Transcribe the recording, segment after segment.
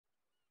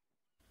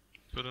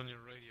Put on your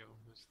radio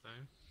this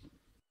time.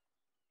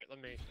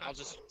 Wait, I'll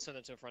just send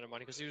it to a friend of mine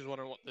because he was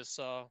wondering what this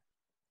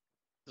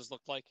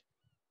looked like.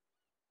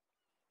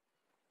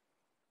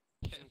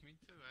 Yeah, me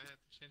too. I had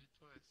to change it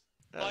twice.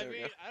 Well, I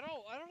mean, I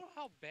don't know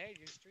how bad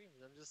your stream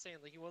is. I'm just saying,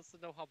 like, he wants to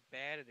know how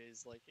bad it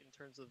is, like, in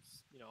terms of,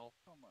 you know,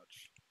 How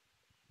much?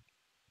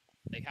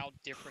 like how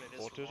different it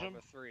is from Autism? Arma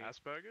 3.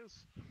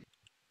 Asperger's?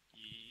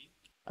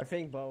 I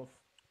think both.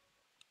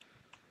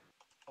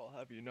 I'll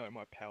have you know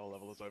my power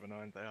level is over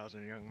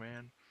 9,000, young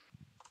man.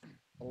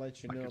 I'll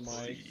let you I know can my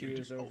see IQ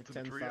is over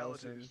ultimate 10,000.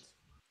 realities.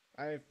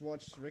 I've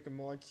watched Rick and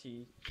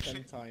Morty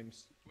 10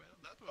 times. Well,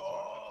 that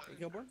was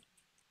Hey, Kilborn?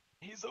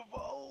 He's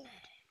evolved!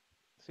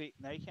 See,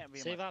 now you can't be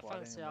in Save my our squad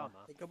fancy anymore. armor.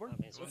 Hey, Kilborn? That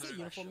means What's we're the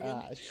uniform special.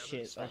 again?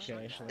 Shit,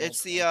 okay.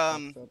 It's the,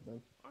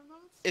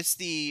 It's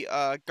the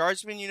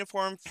Guardsman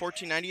uniform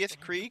 1490th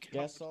Krieg.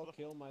 Guess I'll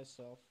kill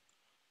myself.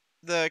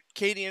 The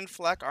Cadian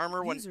flak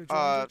armor User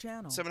joined your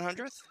channel.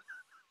 700th.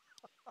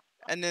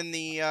 And then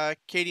the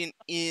Cadian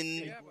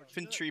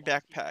infantry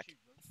backpack.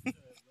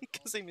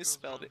 Because they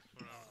misspelled it.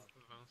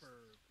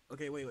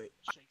 Okay, wait.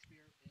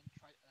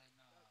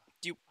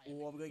 Do you,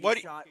 Oh, I'm gonna what,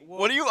 get shot. Whoa,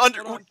 what are you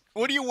under?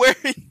 What are you wearing?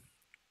 I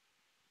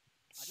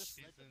just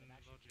read that and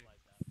actually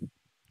realized that.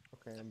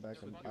 Okay, I'm back.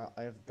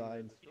 I have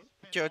died.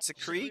 Joe, it's a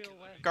Krieg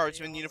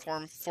Guardsman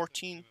uniform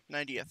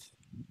 1490th.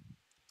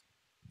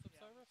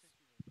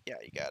 Yeah,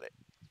 you got it.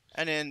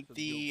 And then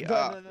the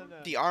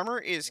the armor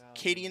is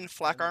Cadian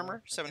flak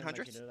armor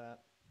 700th.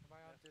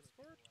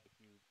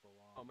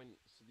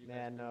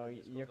 Man, no,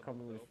 you're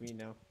coming with me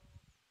now.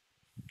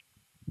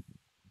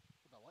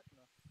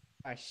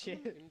 Ah,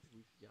 shit.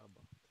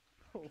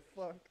 Oh,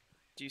 fuck.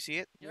 Do you see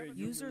it?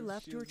 User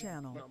left your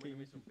channel.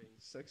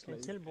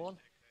 Kilborn.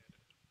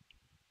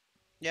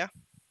 Yeah.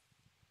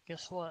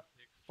 Guess what?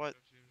 What?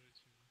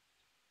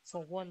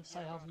 For once,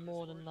 I have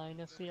more than 9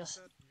 FPS.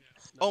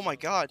 Oh my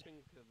god.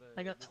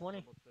 I got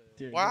 20.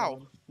 Dear Wow.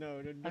 God.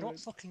 No, I don't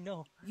fucking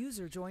know.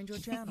 User joined your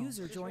channel.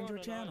 User joined your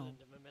channel.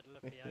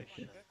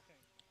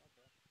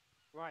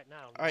 Right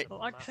now. Alright.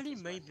 Well, actually,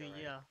 maybe,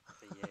 yeah.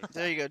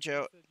 There you go,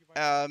 Joe.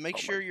 Make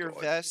sure your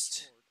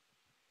vest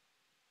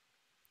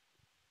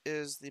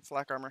is the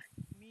flak armor.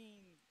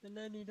 And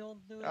then you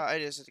don't do it.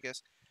 It is, I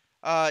guess.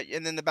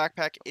 And then the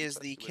backpack is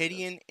the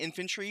Cadian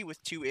infantry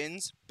with 2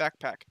 ins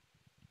backpack.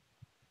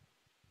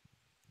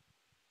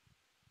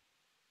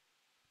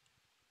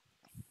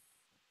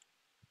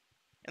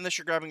 Unless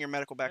you're grabbing your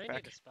medical I need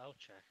backpack. a spell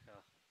check.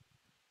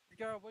 You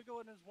gotta wiggle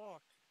in his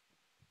walk.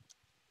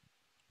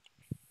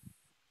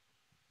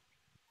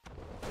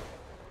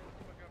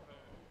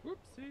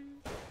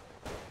 Whoopsie.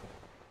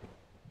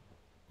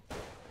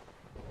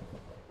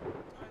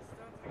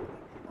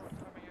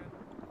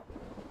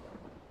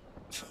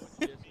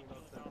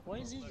 Why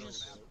is he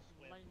just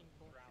lightning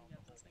bolting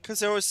at the thing? Because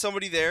there was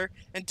somebody there.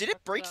 And did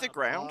it break the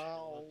ground?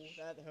 Ow,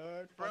 that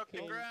hurt. Broke the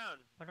fucking- ground.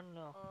 I don't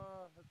know.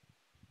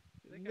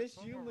 Miss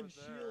Human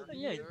Shield.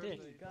 Yeah, you it did.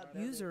 dirty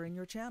goddamn User in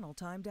your channel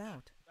timed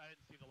out.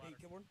 Hey,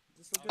 Kilborn,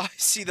 this look good? I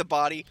see the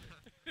body.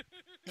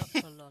 That's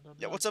a lot of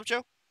Yeah, blood. what's up,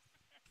 Joe?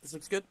 This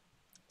looks good?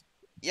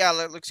 Yeah,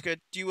 that looks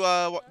good. Do you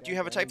do you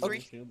have a type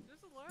 3?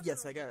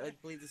 Yes, I got it. I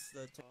believe this is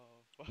the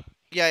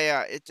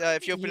Yeah.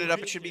 If you open it up,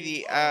 it should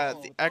be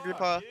the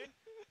Agrippa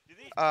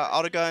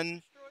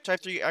autogun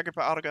type 3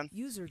 Agrippa autogun.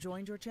 User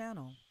joined your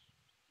channel.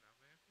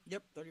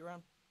 Yep, 30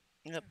 round.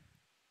 Yep.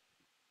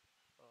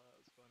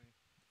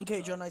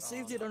 Okay, John, I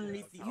saved it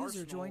underneath the User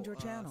arsenal, joined your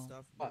channel.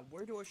 Stuff, but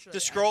where do I should The I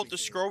scroll actually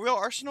save it? scroll wheel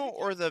arsenal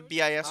or the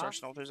BIS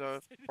arsenal?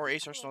 Or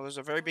Ace arsenal. There's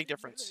a very big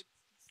difference.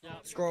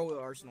 Scroll wheel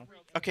arsenal.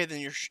 Okay,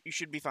 then you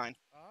should be fine.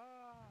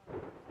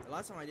 The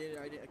last time I did it,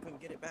 I couldn't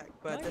get it back.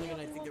 But then again,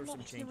 I think there were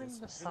some changes.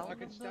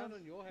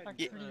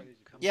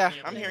 Yeah,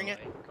 I'm hearing it.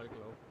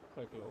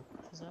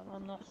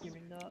 I'm not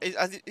hearing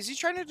that. Is he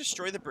trying to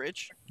destroy the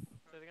bridge?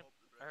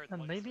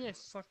 And maybe I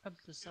fucked up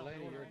the sound.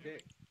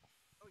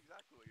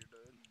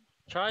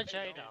 Try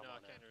Jade No, on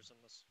I can't hear some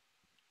of this.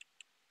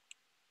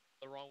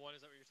 The wrong one,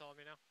 is that what you're telling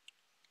me now?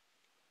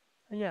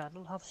 Yeah, I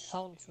don't have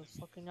sound for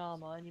fucking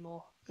armor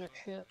anymore. Good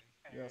shit.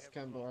 Yes,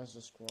 Campbell has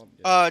a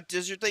squad.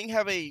 Does your thing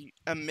have a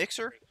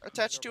mixer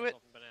attached to it?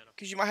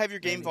 Because you might have your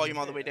game volume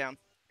all the way down.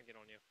 I get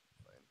on you.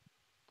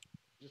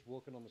 Just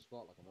walking on the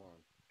spot like a moron.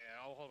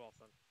 Yeah, I'll hold off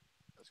then.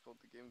 That's called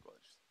the game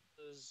glitch.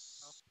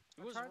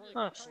 It was really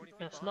No,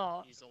 good. it's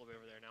not. He's all the way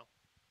over there now.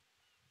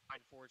 Pine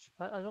Forge.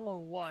 I don't know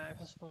why, I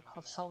just don't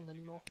have sound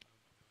anymore.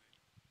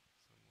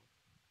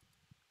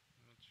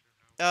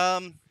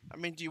 I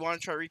mean, do you want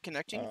to try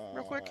reconnecting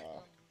real quick?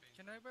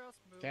 Can anybody else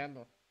move?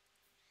 Campbell.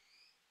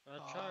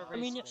 I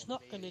mean, it's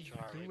not gonna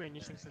do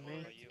anything for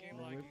me.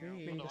 I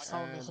mean, the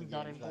sound isn't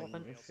that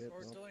important.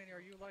 Or Delaney, are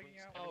you lagging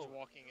out? Oh,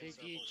 did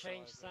you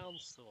change sound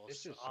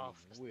source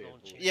after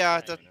launching?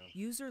 Yeah, that.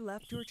 User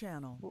left your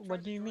channel.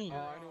 What do you mean? Oh,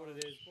 I know what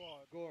it is.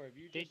 Gore, if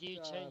you Did just, you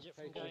change it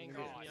from take going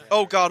over on your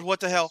Oh God, what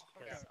the hell?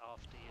 Because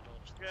after you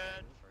launched the Good.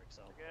 game, for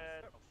example.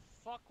 Good.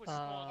 Fuck was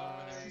spawned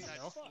over there and that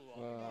no.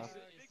 flew off.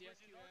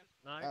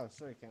 No. Oh,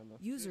 sorry, Campbell.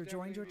 User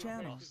joined your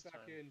channel. Just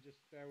back in, just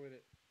bear with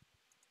it.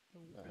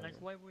 Like,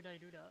 why would I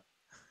do that?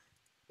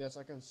 Yes,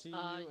 I can see you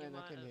and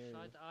I can hear you.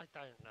 I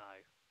don't know.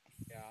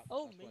 Yeah.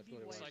 Oh, that's what I maybe thought it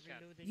when was.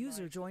 reloading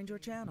User my joined your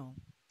fucking, channel.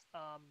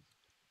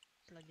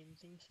 plugin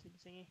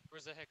thingy.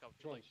 Where's the hiccup?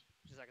 Join. Like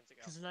 2 seconds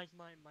ago. Cause like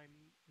my.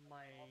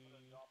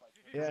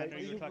 Yeah, I know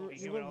you were talking to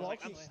you him, were and I was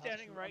like, I'm walking.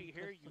 standing right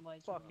here, you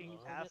fucking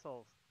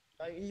assholes.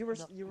 You No,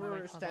 were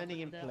might have standing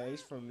in happened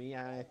place for me,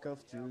 and I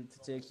cuffed you to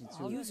take you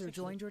to User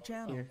joined your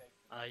channel. here.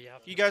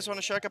 You guys want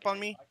to check up on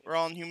me? We're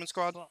all in human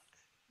squad. Fuck.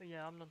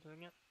 Yeah, I'm not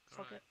doing it.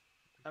 Fuck it.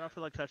 I don't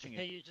feel like touching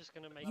Hey, you. you're just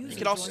gonna make. User You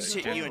can also joined just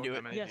your hit you channel.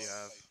 and do it.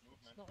 Yes.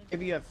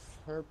 Maybe you have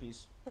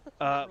herpes.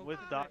 With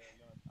Doc.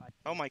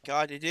 Oh my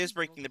god, it is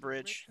breaking the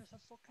bridge.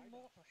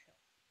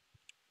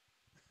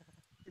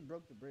 You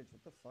broke the bridge.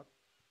 What the fuck?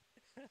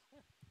 I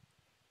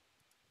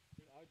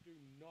do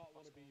not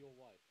want to be your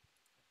wife.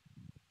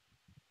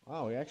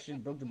 Wow, we actually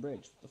broke the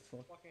bridge. What the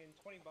fuck? Fucking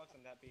 $20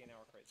 on that being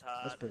our crate.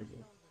 That's pretty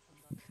good.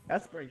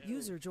 That's pretty cool.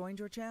 User joined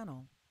your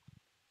channel.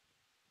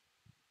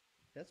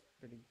 That's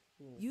pretty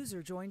cool.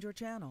 User joined your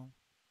channel.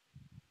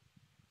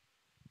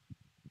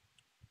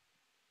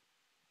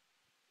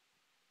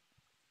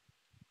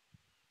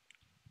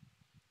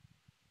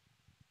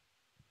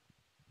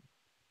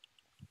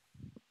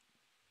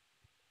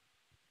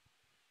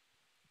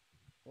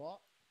 What?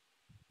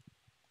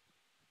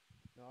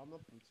 No, I'm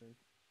not pooping.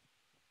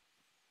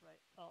 Right,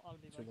 I'll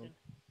be Too back long.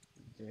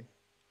 in. Okay.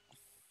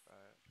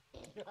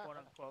 Quote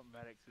unquote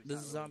medics who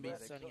This sound is like zombie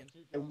medics. Sunny.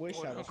 I wish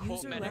I was. Quote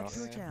User medics. left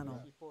your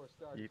channel.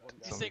 You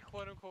say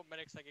quote unquote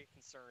medics, I get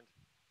concerned.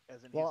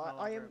 As in he's Well, no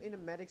I am longer- in a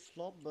medic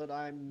slot, but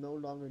I'm no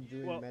longer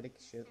doing Well- medic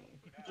shit.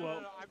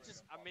 Well,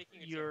 I'm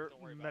making a you're joke,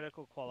 don't worry about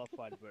medical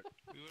qualified, but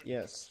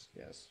Yes,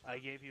 yes. I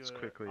gave you Just a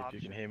quickly, if you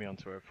can option. hear me on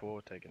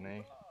 204, take a knee.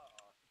 it.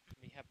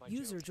 Let me have my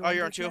User joke. joined Oh, you're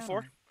your on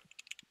 204? channel.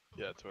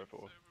 Yeah,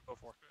 204. Go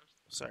for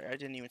it. Sorry, I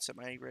didn't even set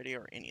my radio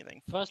or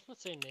anything. First,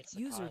 let's say next.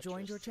 User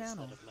joined your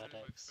channel.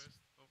 Medics.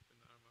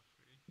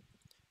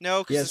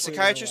 No, because Yes, the we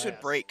psychiatrist know would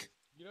that. break.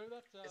 You know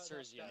that, Yes, sir,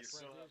 is yes.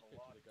 picture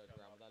that goes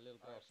around with that little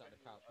girl sat on the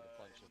couch with a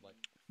bunch of like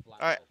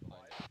black Alright. girls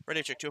behind her?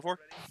 Radio check 204.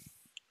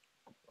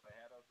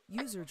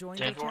 User joined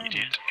your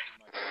channel.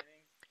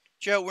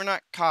 Joe, we're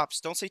not cops.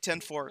 Don't say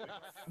 10-4.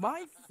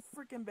 My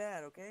freaking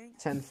bad, okay?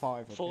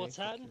 10-5. Okay.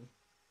 410?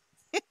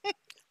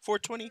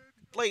 420.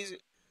 Blaze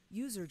it.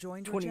 User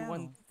joined your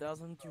channel.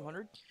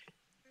 21,200?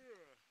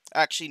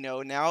 Actually,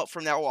 no. Now,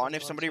 from now on,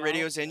 if somebody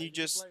radios in, you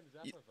just,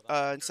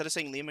 instead of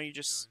saying Lima, you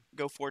just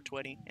go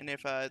 420. And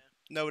if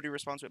nobody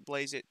responds with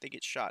Blaze it, they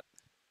get shot.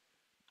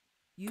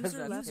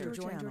 User left your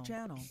joined your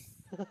channel.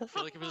 I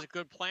feel like it was a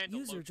good plan to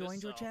User load joined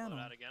this, your I'll load channel.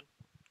 that again.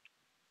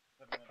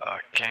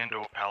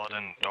 Candle,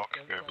 Paladin, Doc,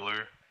 go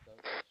blue.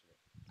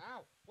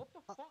 Ow! What the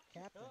fuck?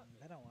 Captain,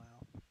 been a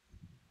while.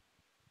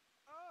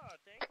 Oh,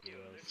 thank you.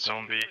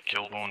 Zombie,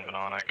 Kilborn,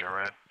 Banana, go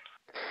red.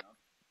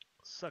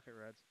 Suck it,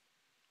 Reds.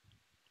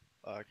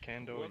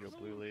 Candle, your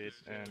blue lead,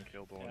 and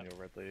Kilborn, your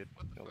red lead.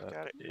 Your left.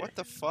 Got it. Yeah. What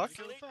the fuck?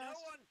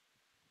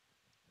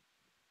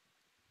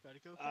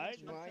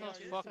 What the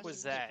fuck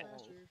was that?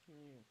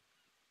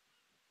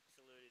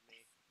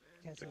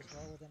 Guess he's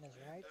well within his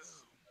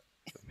rights.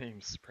 The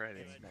meme's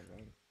spreading.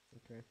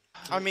 Okay.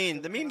 I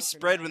mean, the meme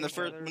spread when the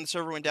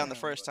server went down the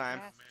first time.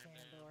 Fast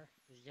Candor.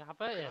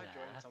 Yabba in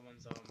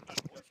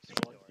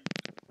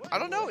I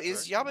don't know.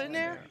 Is Yaba in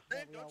there? Yeah,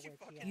 we all wait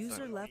till you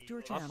User left your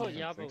I channel. thought I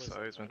Yabba think was.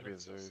 so, he's meant to be a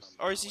Zeus.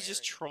 Or is he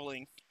just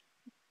trolling?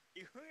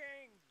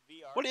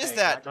 What is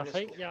that? I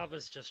think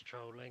Yabba's just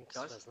trolling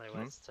because there's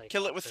nowhere to take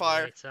Kill it off with in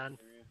fire. A10.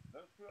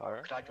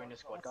 Fire? Could I join the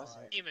squad, guys?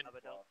 Demon.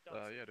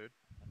 Yeah, dude.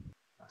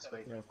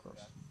 Sweet. Yeah, of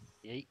course.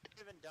 Yeet.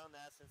 haven't done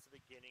that since the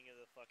beginning of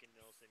the fucking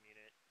Milsim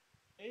unit.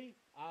 Hey,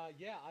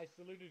 yeah, I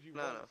saluted you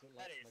No, once no. at like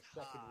That my is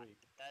second hot. week.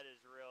 That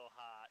is real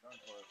hot.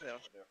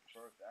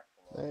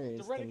 Hey, It's it's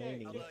a the renegade.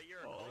 lady. Although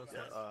you're a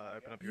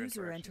Open up your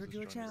User interactions entered as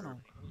your join the channel.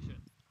 group.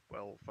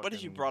 Well, What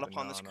did you fucking brought up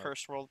on this banana.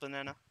 cursed world,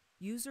 Banana?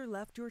 User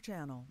left your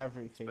channel.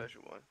 Everything.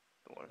 Special one.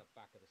 The one. The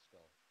back of the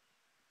skull.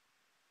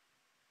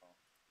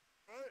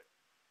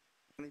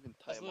 Can't even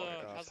How's type the- on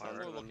it. how's the Fire.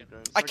 floor looking?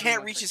 I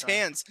can't reach his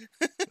hands.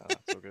 Nah,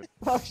 it's all good.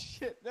 Oh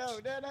shit! No,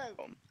 no,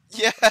 no!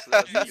 Yeah.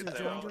 User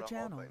joined your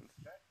channel.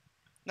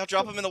 Now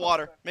drop him in the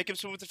water. Make him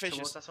swim with the So fishes.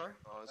 what's that, sorry?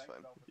 Oh, that's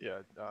fine.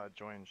 Yeah,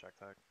 join Shack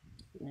Tag.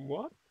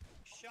 What?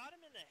 shot him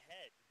in the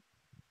head.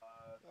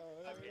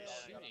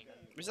 Shooting.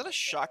 Was that a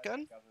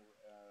shotgun?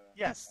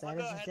 Yes, that I'll is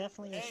go ahead and-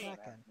 definitely a hey,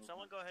 shotgun.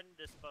 Someone go ahead and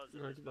dispose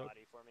of his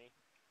body for me.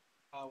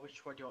 Which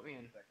squad do you want me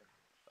in?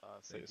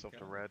 Set yourself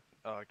to red.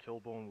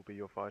 Kilborn will be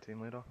your fire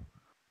team leader.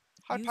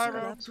 Hi, User Pyro.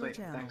 left your Sweet,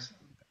 channel. thanks.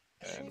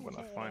 And when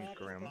I find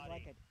Grim,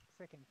 Like a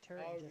freaking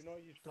turret Oh, and you just know,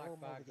 use throw black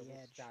him over bags the that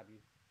will edge. stab you.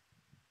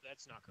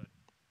 That's not good.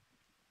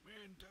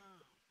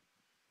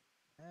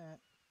 Alright.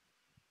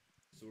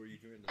 So are you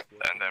doing this?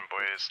 and then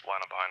boys,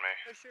 line up behind me.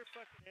 Push your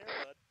fucking air,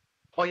 bud.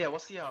 Oh yeah,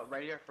 what's the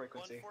radio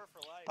frequency? 1-4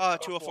 for life.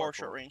 204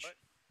 short range.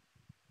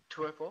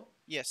 204?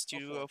 Yes,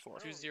 204.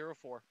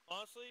 204.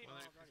 Honestly,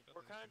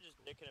 we're kind of just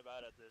dicking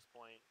about at this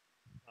point.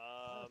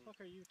 How the fuck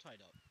are you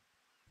tied up?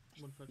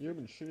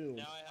 Human shield.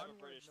 Now I have a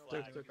British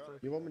flag.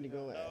 You want me to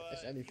go No,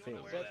 as anything?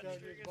 don't wear that Go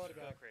trigger, body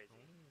go bag. crazy.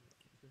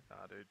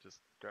 Nah, dude, just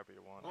grab what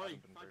you want. Oi, I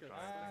haven't been very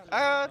fucker.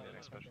 trying.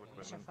 Getting special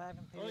Mission equipment. 5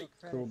 Imperial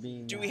Cool credits.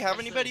 beans. Do we have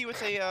anybody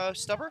with a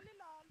stubber?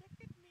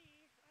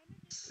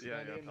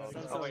 Yeah, yeah. Stand Oh,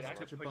 wait, still, I touch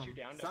could your put you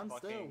bum. down to Stand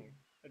fucking still.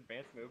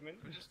 advanced movement.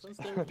 Stand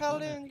still.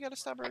 Paladin, you got a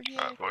stubber.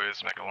 Yeah. Alright,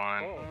 boys, make a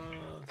line.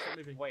 Stop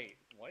moving. Wait,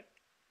 what?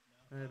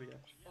 There we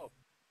go.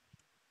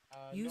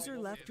 User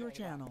left your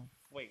channel.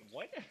 Wait,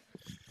 what?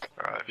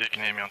 Alright, if you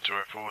can hear me on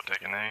 204,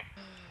 take a knee.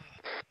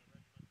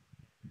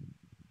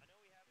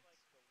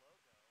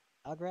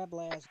 I'll grab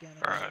Laz gun.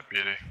 Alright,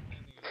 beauty.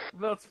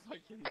 That's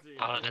fucking dude.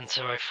 Paladin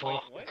 204.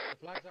 What? The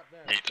flag's up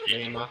there.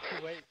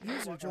 Yeet.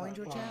 User joined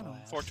your channel.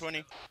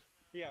 420.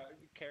 Yeah,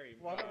 carry.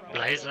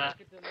 Blazer.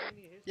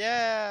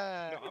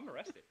 Yeah. No, I'm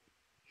arrested.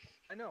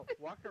 I know.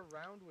 Walk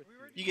around with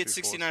You get 2-4,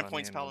 69 Sunny,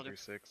 points, and Paladin.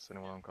 136.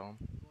 Anyone on calm?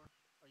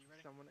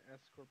 someone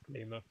escort.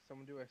 Lima.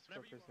 Someone do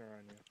escort prisoner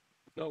on you.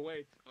 No,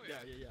 wait. Oh,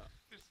 Yeah.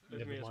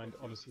 Let me Never mind,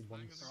 escort. honestly,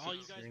 one Are all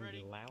you guys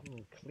ready? loud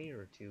and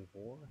clear, 2-4.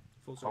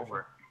 Full circle.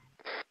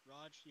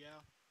 Raj, yeah.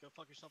 Go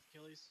fuck yourself,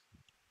 Achilles.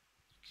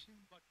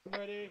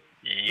 Ready?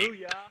 Yeet.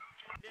 Booyah!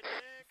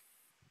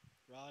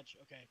 Raj,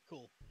 okay,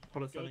 cool.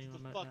 Put a Go to setting the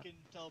on that. fucking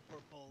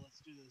teleport pole. Let's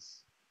do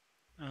this.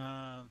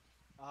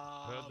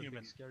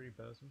 Human scary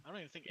person. I don't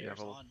even think Yeah, air's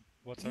well- on.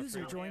 What's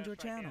User joined your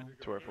channel.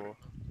 204.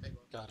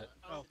 Got it.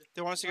 Oh,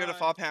 They want us to go to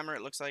Fob Hammer,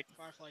 it looks like.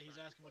 Firefly, he's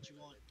asking what you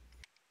want.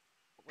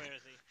 Where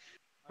is he?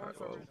 Alright,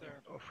 well,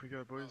 off we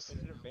go, boys.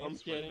 I'm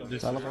scanning.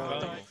 This Fuck, is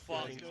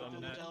Fuck, Getting go some to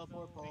the net.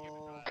 teleport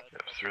pole.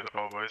 Yep, through the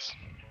pole, boys.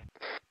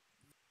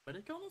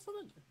 Medic on or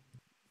something?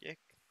 Yeah.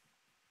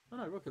 Oh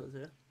no, Rookiller's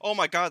here. Oh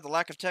my god, the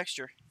lack of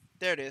texture.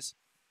 There it is.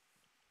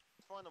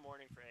 4 in the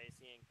morning for AC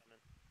incoming.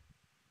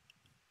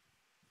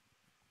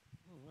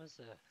 What's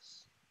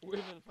this?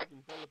 Within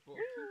fucking teleport.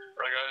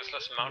 Right guys,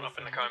 let's mount up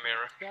in the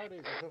Chimera.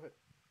 Scouties, I love it.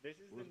 This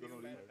is the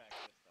new manufacturer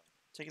stuff.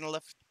 Taking the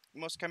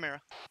leftmost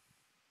Chimera.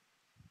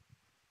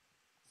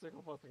 Sick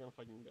how fast I can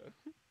fucking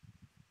go.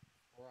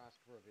 Or ask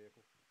for a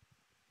vehicle.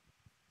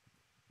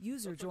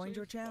 User That's joined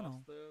your actually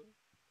channel. faster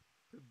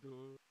to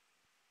do.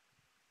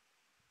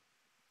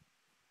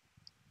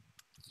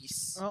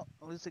 Yes. Well,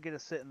 at least I get to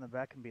sit in the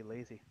back and be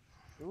lazy.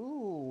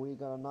 Ooh, we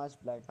got a nice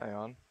black. Hang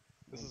on.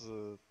 This is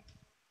a...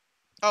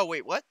 Oh,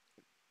 wait, what?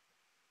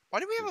 Why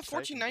do we have a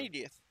Who's taking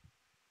 1490th?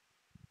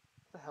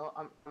 What the hell?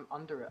 I'm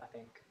under it, I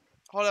think.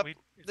 Hold up.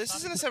 This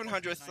isn't a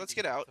 700th. Let's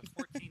get out.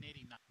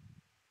 1489.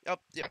 Yep.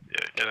 Yeah,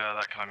 get out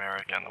of that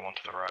Chimera again, the one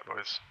to the right,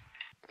 boys.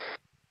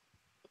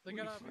 They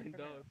got out.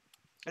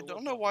 I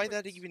don't know why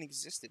that even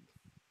existed.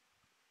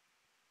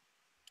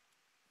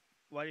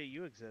 Why do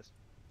you exist?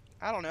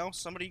 I don't know.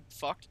 Somebody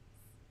fucked.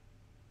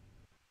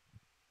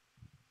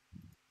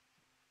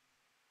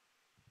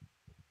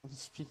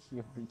 Speaking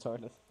of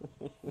retarded.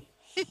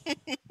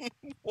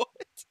 What?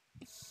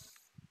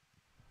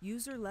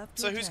 User left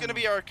So your who's channel. gonna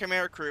be our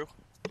Chimera crew?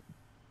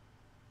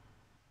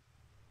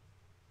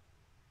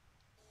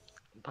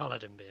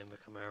 Paladin being the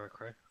Chimera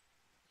crew.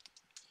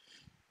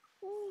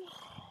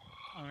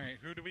 Alright,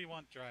 who do we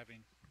want driving?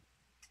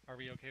 Are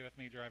we okay with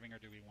me driving, or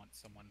do we want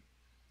someone?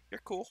 You're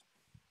cool.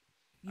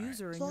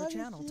 User in your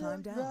channel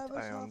timed out. Drive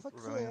us off a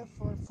cliff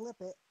or flip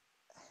it.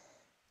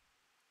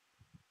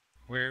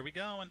 Where are we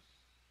going?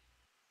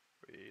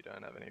 We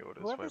don't have any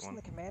orders, Whoever's wait in one.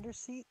 the commander's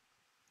seat,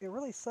 it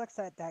really sucks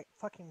that that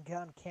fucking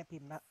gun can't be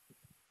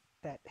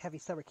that heavy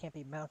stubber can't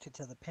be mounted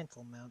to the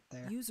pintle mount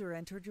there. User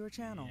entered your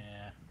channel.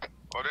 Yeah.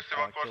 Odyssey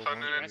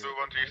 1400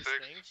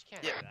 2136.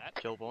 Yeah.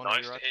 Kilborn, Nice are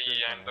you to right? hear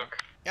you, Yanduk.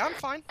 Yeah, I'm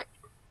fine.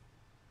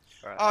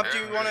 Alright, Do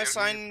you want to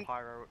assign?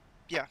 Pyro...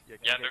 Yeah.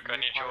 Yanduk, I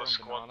need your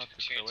squad to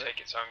take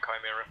its own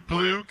Chimera.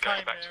 Blue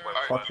Going back to where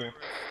we Fuck were. you.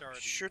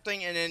 Sure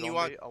thing. And then Zombie, you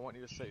want? I want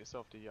you to set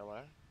yourself to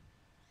yellow.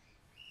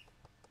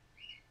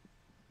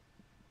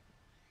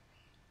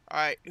 All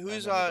right.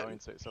 Who's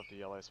Don't set yourself to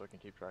yellow so I can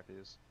keep track of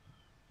you.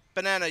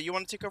 Banana? You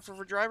want to take over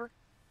for driver?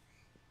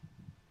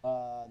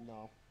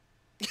 No.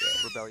 Yeah,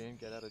 Rebellion,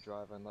 get out of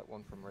driver and let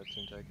one from Red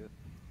Team take it.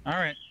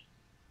 Alright.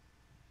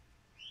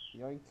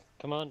 Yoink.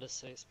 Commander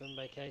seat's been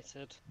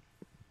vacated.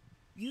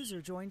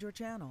 User joined your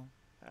channel.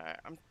 Alright.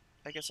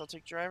 I guess I'll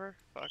take driver.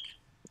 Fuck.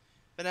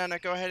 Banana,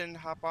 go ahead and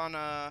hop on.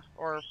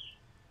 Or,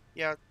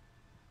 yeah.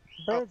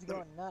 Bird's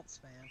going nuts,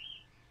 man.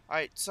 All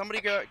right. Somebody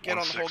get on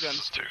the whole gun.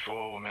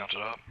 1624, we'll mount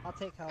it up. I'll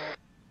take help.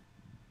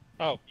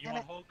 Oh, you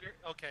want whole gear?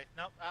 Okay.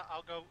 No,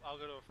 I'll go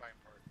to a fine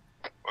part.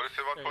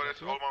 Odyssey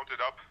 140, all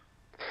mounted up.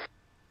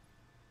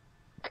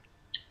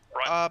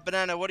 Right.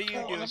 Banana, what are you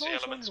Oh, doing? I've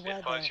always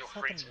wondered why the You're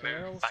free fucking to move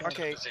barrels back are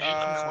Okay, to the position you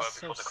were so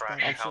before the stuck.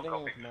 crash. I'm How sitting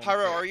copy? with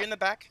Pyro, are you in the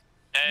back?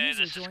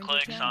 User This is joined your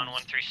Clicks on channel.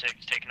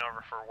 136, taking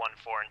over for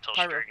 1-4 until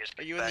Pyro, Strig gets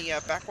are you back. in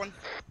the back one?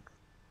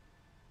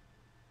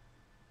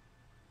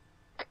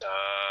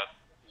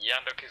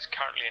 Yanduk is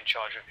currently in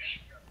charge of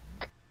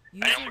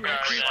User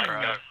left your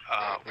channel.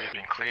 We've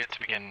been cleared to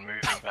begin moving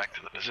back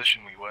to the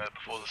position we were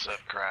before the server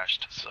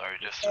crashed, so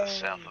just to the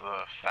south of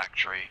the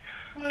factory,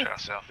 to our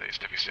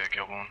southeast if you see a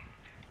Kilborn.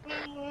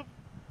 I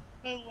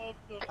love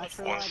them. That's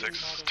the line,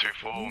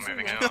 1624, User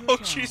moving left out. your Oh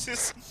channel.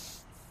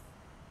 Jesus!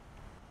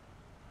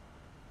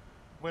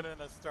 When an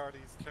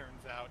Astartes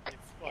turns out, it's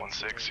fucking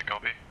 16, you great.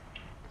 copy?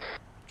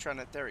 Trying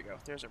to. There we go.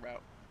 There's a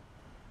route.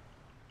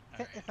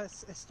 If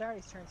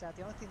Astartes turns out,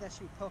 the only thing that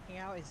should be poking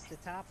out is the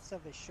tops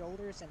of his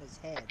shoulders and his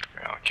head.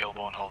 Yeah,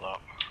 Kilborn, hold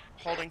up.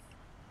 Holding.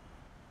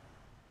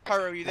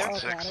 Pyro, are you there?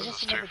 1-6, this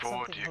is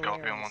 2-4. Do you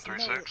copy on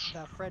 136?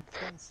 The Fred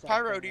Flynn stuff.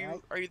 Pyro,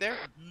 thing, are you there?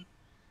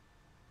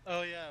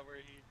 Oh yeah, where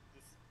he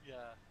just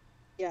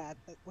Yeah,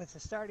 with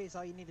Astartes,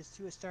 all you need is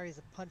 2 Astartes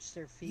to punch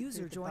their feet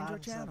User through the joined your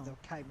bottoms of channel.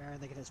 the Chimera,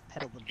 and they can just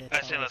pedal the bitch.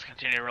 I say let's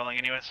continue rolling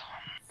anyways.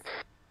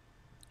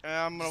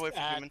 I'm gonna wait for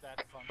human.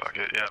 Fuck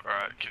it, yeah,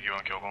 alright, keep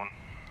going, Kilborn.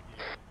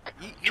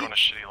 Drawing a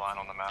shitty line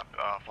on the map,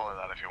 follow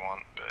that if you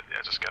want, but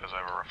yeah, just get us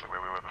over roughly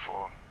where we were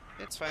before.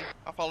 It's fine.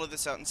 I'll follow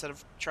this out instead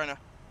of trying to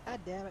God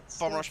damn it. bum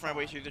still rush my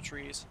way fine. through the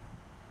trees.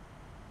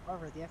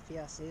 However, the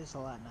FPS is a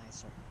lot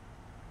nicer.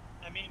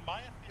 I mean, my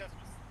FPS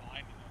was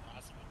fine in the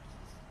last one.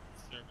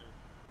 This server.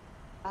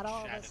 Not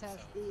all of shat us have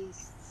itself.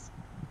 beasts.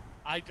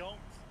 I don't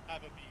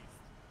have a beast.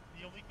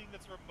 The only thing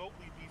that's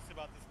remotely beast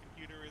about this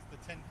computer is the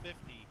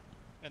 1050,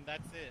 and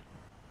that's it.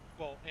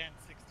 Well, and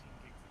 16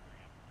 gigs of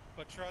RAM.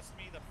 But trust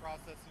me, the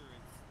processor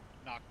is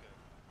not good.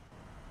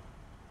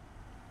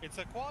 It's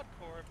a quad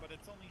core, but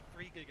it's only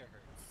 3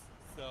 gigahertz.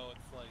 So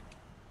it's like,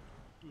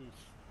 oof.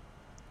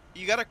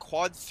 You got a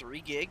quad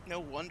 3 gig? No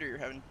wonder you're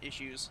having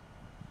issues.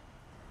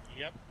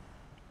 Yep.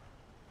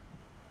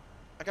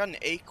 I got an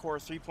 8 core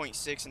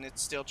 3.6 and it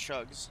still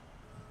chugs.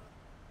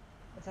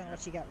 What's that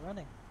what you got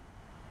running?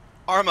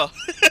 Arma.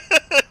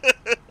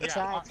 Besides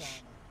Yeah, Arma.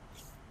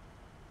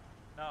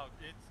 No,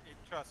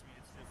 trust me,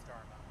 it's just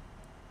Arma.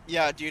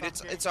 Yeah, dude,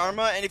 it's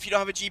Arma, and if you don't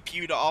have a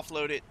GPU to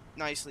offload it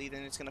nicely,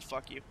 then it's gonna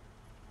fuck you.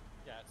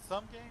 Yeah,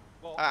 some game.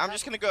 Well, I'm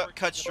just gonna go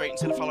cut straight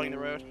instead of following the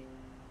road.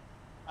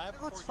 I have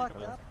What's 4 fucked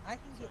gigabytes. up? I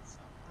can get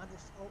on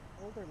this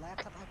older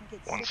laptop. I can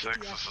get 1-6,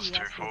 60 this is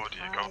FPS 2-4, with do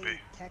you high copy?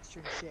 texture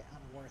and shit on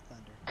War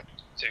Thunder.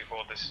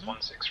 2-4, this is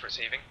 1-6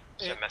 receiving.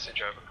 Send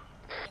message over.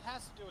 It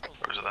has to do with the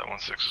Roger that,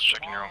 1-6 is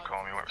checking your own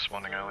call, you weren't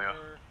responding earlier.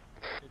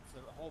 It's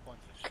a whole bunch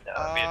of shit. Be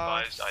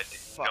advised, I did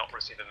not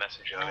receive a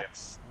message earlier.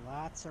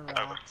 Lots of Over.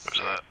 rocks.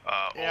 Roger that,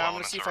 Yeah, I'm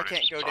gonna see if I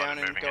can't go down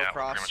and go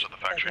across. Pretty much at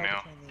the factory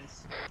now.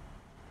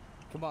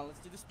 Come on, let's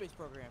do the space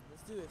program.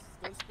 Let's do this.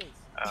 Let's go to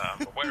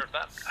space. Aware of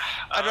that.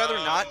 I'd rather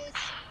not.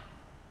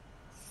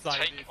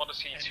 Take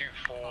Odyssey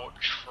 2-4,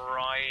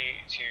 try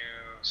to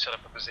set up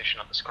a position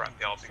at the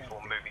scrapyard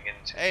before moving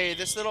into Hey, the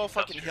this little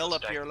fucking industrial hill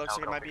up estate. here looks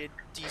like it might Copy. be a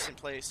decent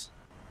place.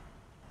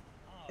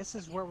 This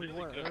is where we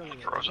were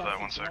earlier. Roger that,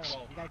 You 1-6.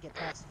 gotta get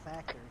past the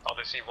factory.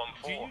 Odyssey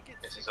 1-4,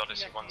 this is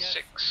Odyssey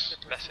 1-6,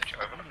 message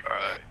over.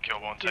 Alright,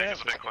 Kilborn, take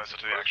us a bit closer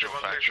to the actual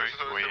factory.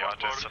 We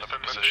just set up a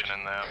position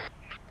in there.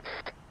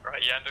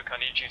 Right, Yanduk, I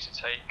need you to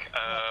take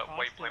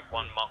waypoint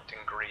 1 marked in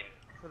green.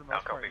 For the Now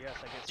most part, copy. yes,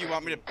 I guess. Do you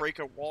want me to break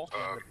a wall?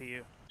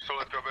 So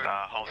let's go back.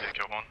 Nah, hold here,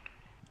 Kilborn.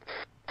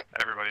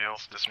 Everybody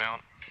else,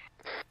 dismount.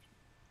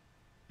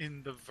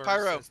 In the verse,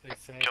 Pyro. as they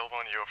say.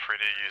 Kilborn, you're free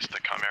to use the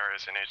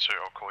chimeras you need to.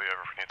 I'll call you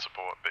over if we need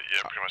support, but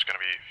you're pretty much going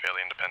to be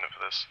fairly independent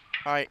for this.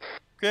 Alright.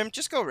 Grim,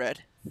 just go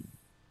red.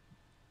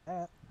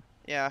 Uh,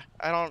 Yeah,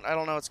 I don't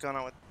know what's going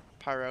on with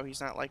Pyro.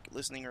 He's not like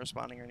listening or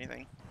responding or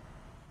anything.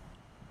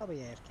 I'll be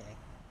AFK.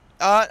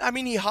 I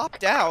mean he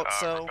hopped out,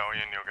 so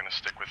Rebellion, you're going to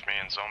stick with me,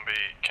 and Zombie,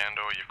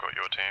 Candor, you've got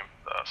your team.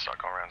 Start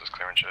going around just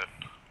clearing shit.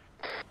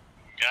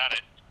 Got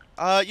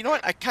it. you know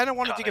what? I kind of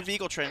want to dig a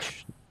vehicle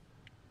trench.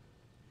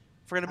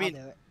 If we're gonna be,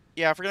 I'll do it.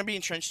 yeah, if we're gonna be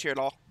entrenched here at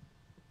all.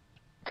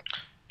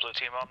 Blue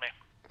team on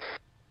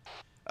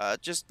me.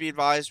 Just be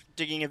advised,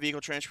 digging a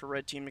vehicle trench for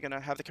red team. We're gonna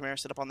have the Chimera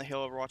set up on the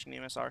hill overwatching the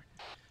MSR.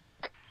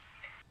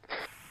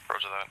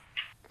 Roger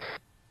that.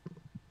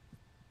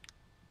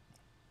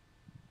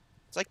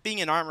 It's like being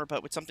in armor,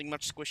 but with something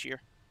much squishier.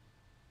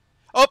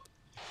 Oh,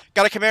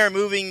 got a Chimera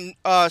moving,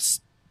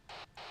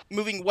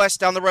 moving west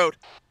down the road.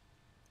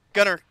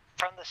 Gunner.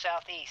 From the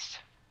southeast.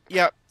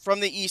 Yeah, from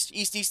the east,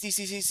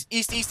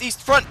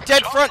 east, front,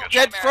 dead front,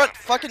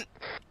 fucking.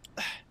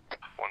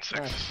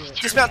 1-6.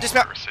 Dismount.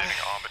 Receiving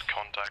armored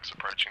contacts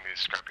approaching the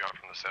scrapyard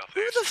from the southeast.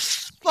 Who the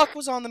fuck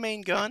was on the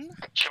main gun?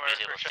 Chimera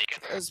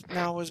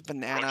It was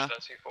Banana. Roger that,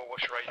 2-4,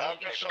 what's your rating?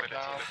 Capability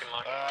looking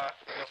like?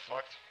 You're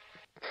fucked.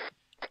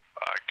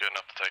 Good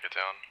enough to take it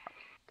down.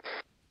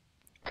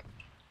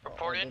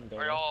 Report in.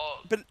 We're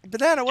all.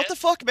 Banana, what the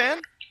fuck, man?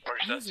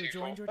 Roger that, User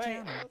joined 2-4. your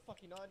channel.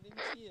 Fucking I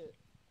didn't see it.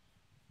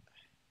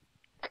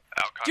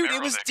 Dude,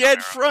 it was dead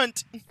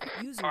front.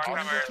 User Our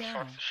joined your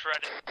Chimera channel.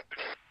 shredded.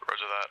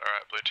 Roger that.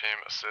 Alright, blue team,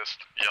 assist.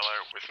 Yellow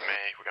with me.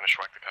 We're going to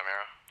schwack the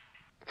Chimera.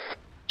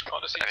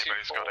 Odyssey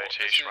Anybody's 2-4, got AT,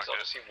 this is schwack it.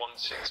 Odyssey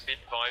 1-6, be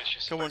advised,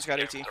 you're Kilborn's supposed to got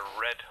get AT. the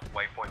red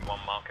waypoint 1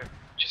 marker,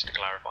 just to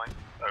clarify.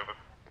 Over.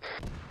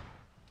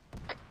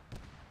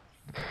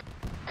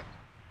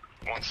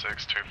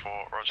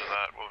 1-6-2-4, roger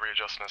that. We'll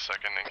readjust in a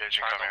second.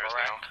 Engaging Chimeras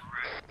now.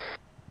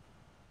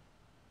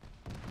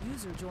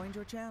 User joined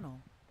your channel.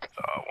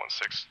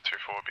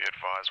 1-6-2-4, be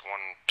advised.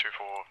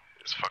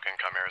 1-2-4 is fucking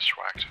Chimeras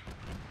schwacked.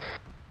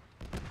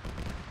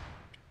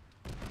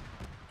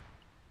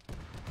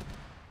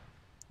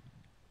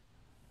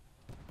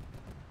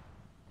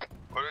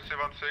 Odyssey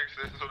 1-6,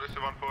 this is Odyssey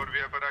 1-4, we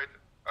have a right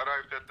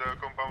Arrived at the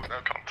compound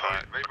at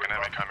Contact. Fucking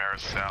enemy Chimera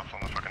south on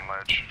the fucking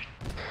ledge.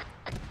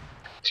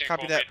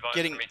 Copy that.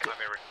 Getting. Enemy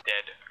Chimera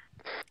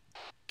dead.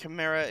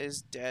 Chimera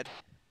is dead.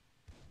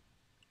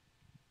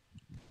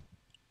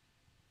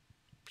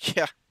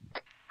 Yeah.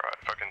 Right,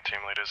 fucking team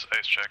leaders.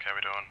 Ace check, how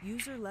we doing?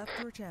 User left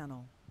your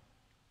channel.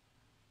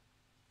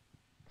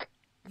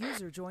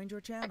 User joined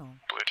your channel.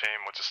 Blue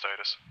team, what's the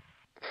status?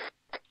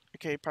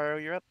 Okay, Pyro,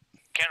 you're up.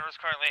 Canada's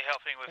currently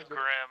helping with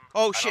Grim.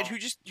 Oh shit! Who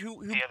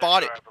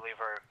bought it? I believe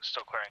are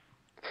still clearing.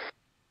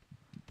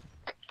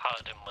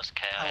 Paladin was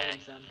KIA.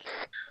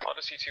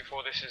 Odyssey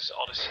 2-4, this is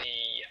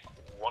Odyssey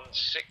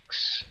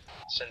 1-6.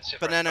 Sensitive.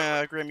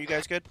 Banana, Grim, you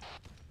guys good?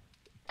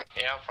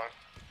 Yeah, I'm fine.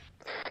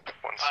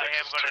 1-6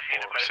 is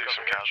 2-4, received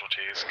some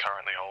casualties,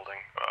 currently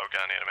holding. We're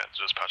gonna need a minute to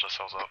just patch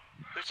ourselves up.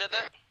 Who said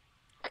that?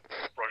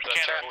 Roger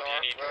that, 2-4, do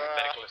you need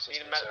medical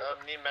assistance?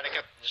 Need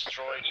medical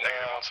destroyed.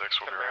 Negative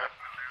 1-6, we'll be right.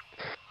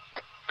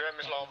 Grim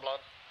is low on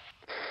blood.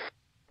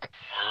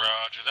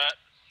 Roger that.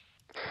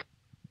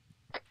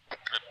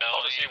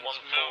 Odyssey 1-4,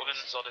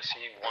 this is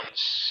Odyssey 1-6.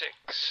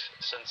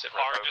 Sensitive.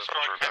 Odyssey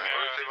 1-6,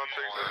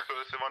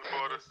 Odyssey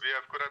 1-4, we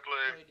are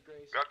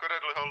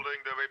currently holding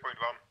the waypoint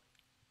 1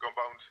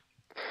 compound.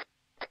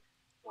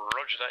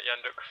 Roger that,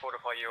 Yanduk.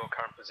 Fortify your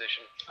current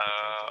position.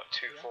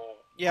 2-4.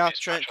 Yeah,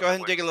 go ahead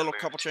and dig a little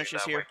couple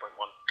trenches here. Waypoint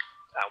 1.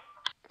 Out.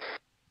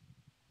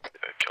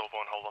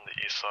 Kilborn, hold on the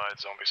east side.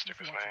 Zombie, stick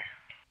with me.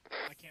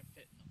 I can't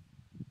fit.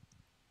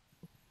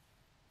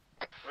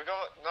 We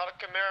got another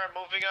Chimera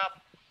moving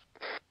up.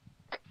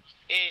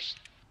 East.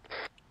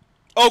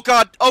 Oh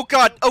god! Oh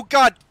god! Oh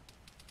god!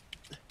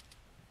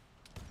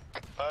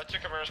 2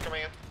 Chimeras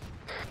coming in.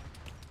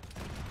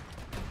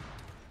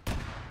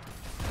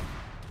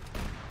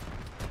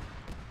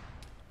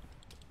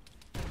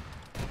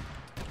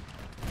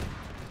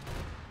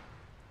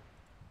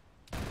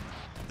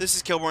 This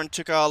is Kilborn.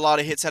 Took a lot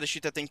of hits. Had to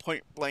shoot that thing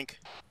point blank.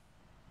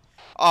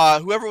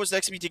 Whoever was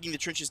next to me digging the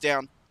trenches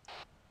down.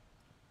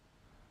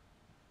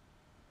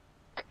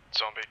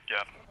 Zombie,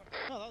 yeah.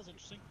 Oh, that was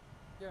interesting.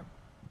 Yeah.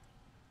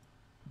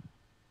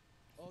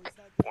 1-6,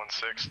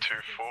 2-4,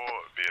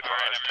 be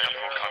advised,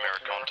 technical Chimera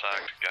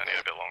contact. Gonna need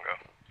a bit longer.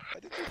 I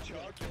did your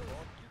job.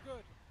 You're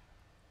good.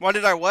 Why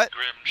did I what?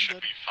 Grim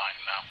should be fine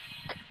now.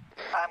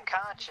 I'm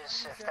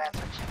conscious if that's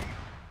what you mean.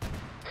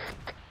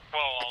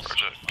 Well, also.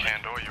 Roger,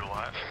 Candor, you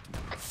alive?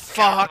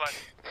 Fuck!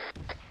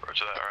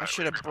 Roger that, alright. I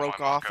should have regroup on broke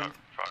my off marker. and...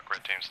 Fuck,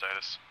 red team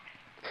status.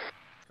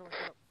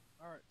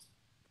 Alright.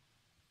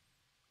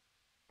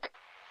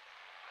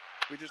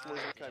 We just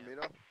losing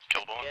Chimera.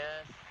 Kilborn?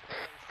 Yes.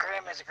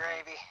 Grim is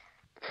gravy.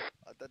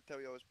 I did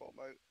tell you I was bottom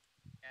out.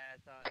 Yeah, I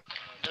thought.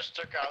 Just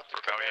took out the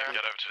Rebellion,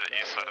 get over to the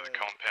east side of the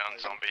compound.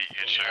 Zombie,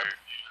 you two.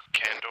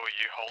 Candor,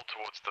 you hold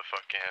towards the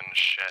fucking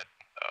shed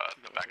at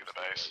the back of the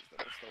base.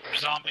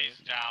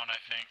 Zombie's down,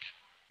 I think.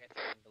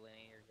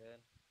 You're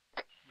good.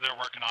 They're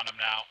working on him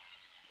now.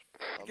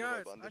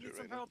 Guys, I need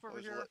some help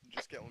over here.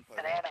 Just get on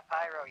Banana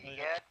Pyro,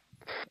 you good?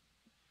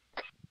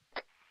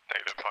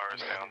 Negative,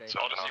 Pyro's down.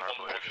 So Odyssey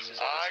 1 believe this is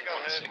I got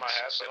hit in my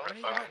head,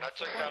 but I I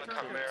took down a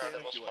Chimera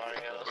that was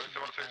firing at us. Odyssey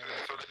 1-6, this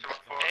is Odyssey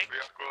 1-4,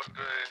 we are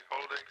currently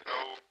holding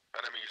no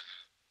enemies.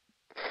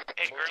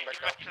 Hey, Grim,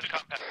 get back to the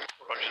compound.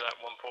 Roger that,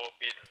 1-4,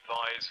 be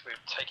advised, we're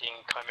taking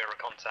Chimera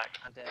contact.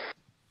 Contact.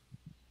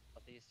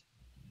 Southeast.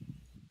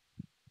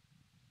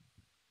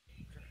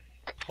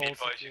 Be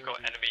advised, you've got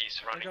enemies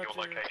surrounding your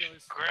location.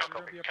 Grim,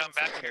 come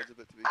back here.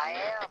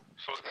 I am.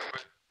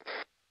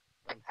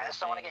 I just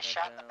don't want to get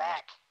shot in the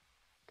back.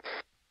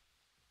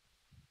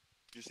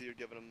 Did you see you're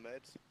giving him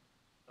meds?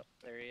 Oh,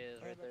 there he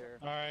is, right there.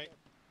 Alright.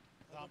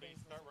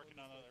 Zombies, start working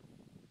on other.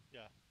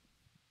 Yeah.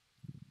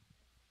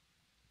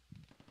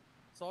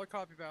 Solid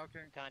copy,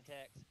 Valkyrie.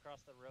 Contacts across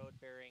the road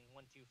bearing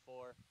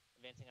 124,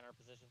 advancing on our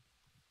position.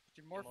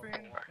 Do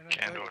morphine. And then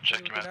Candor,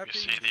 check your map. You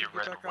see the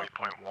red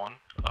waypoint 1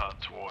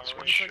 towards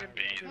what should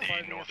be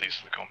the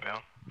northeast of the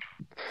compound.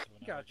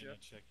 Gotcha.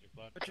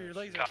 But your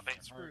laser's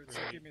screwed, so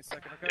give me a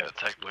second, okay? Yeah,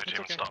 take blue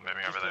team and start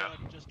moving over there.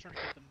 Just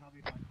tourniquet them, I'll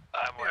be fine.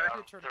 Where I are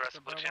did tourniquet the rest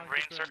them, of blue but I team wanna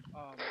green, get sir?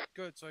 them,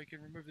 good, so you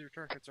can remove your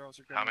tourniquets or else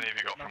you're How many have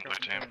you got from blue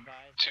team? 2-4,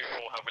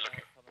 how are we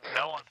looking?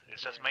 No one.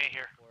 It says me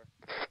here.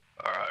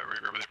 Alright,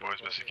 regroup with these boys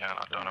best you can.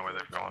 I don't know where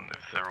they've gone,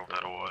 if they're all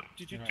dead or what.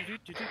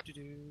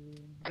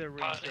 They're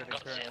really Paladin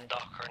got in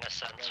Docker in a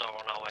sense, so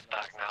we're on our way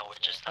back now.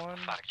 We're just at the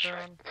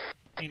factory.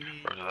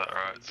 Roger that,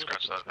 alright,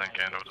 scratch that then,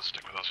 Candor, just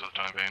stick with us for the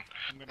time being.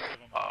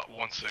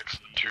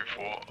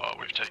 1-6-2-4,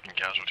 we've taken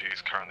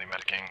casualties, currently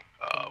medicing.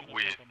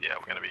 We're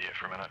gonna be here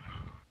for a minute.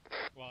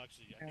 Well,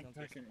 actually, I can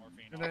take some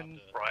morphine. And then,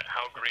 Right,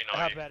 how green are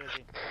how you? bad is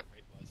he?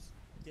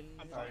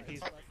 I'm sorry,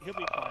 he'll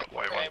be fine.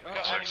 Wait, Hey,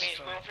 1-6.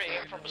 enemies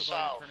moving from the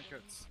south.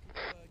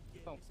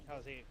 Oh,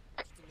 how's he?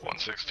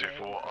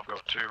 1-6-2-4, I've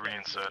got 2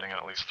 reinserting and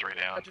at least 3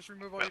 down. I just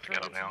remove all your About to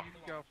get up tourniquets now. and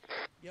you can go.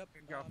 Yep,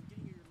 you can go.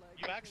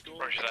 You actually.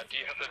 Roger that, do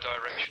you have the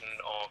direction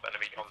of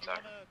enemy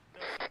contact?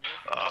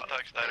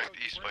 Contacts direct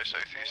east by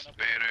southeast,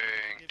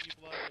 bearing Give you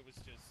blood, it was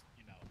just,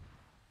 you know,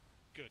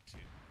 good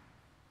too.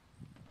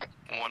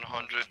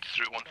 100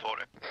 through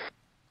 140.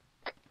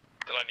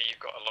 Delaney, you've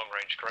got a long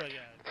range, But correct?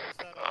 yeah,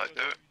 I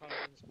do.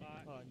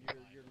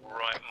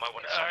 Right, might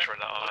want to saturate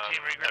that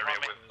area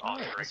with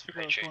artillery. Let's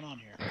figure out what's going on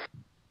here.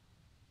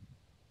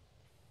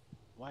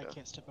 Why I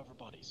can't step over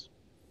bodies?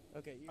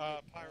 Okay, you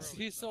Pyro.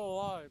 He's still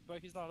alive,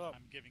 but he's not up.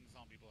 I'm giving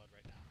zombie blood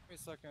right now. Wait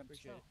a second.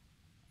 appreciate it.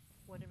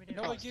 What do we do?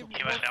 No, I gave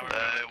you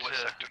What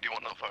sector do you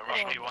want that fire?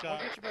 I'll get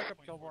you back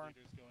up, Kilborn.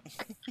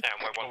 Yeah,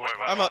 wait.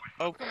 I'm up.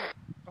 Oh.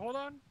 Hold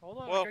on. I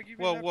Whoa, gotta give you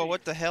whoa, an whoa! FP.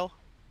 What the hell?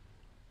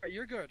 Alright,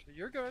 you're good.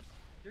 You're good.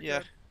 Yeah.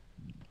 Good.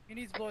 He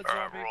needs blood,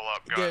 Alright, zombie. roll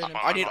up, Good, guys.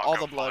 I need all the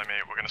Follow blood. me.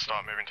 We're gonna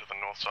start moving to the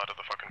north side of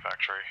the fucking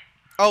factory.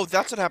 Oh,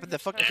 that's what happened. The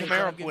fucking Can I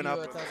Camaro give went you up.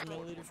 1,000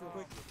 milliliters real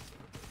quick?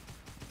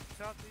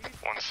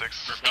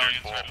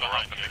 1624, we're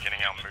up and beginning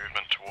our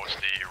movement towards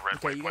the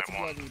red Okay, you got some waypoint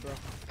blood in you, bro.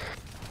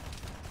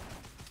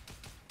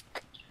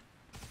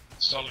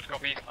 Solid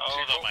copy.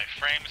 Hold on, my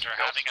frames are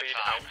having a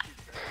time.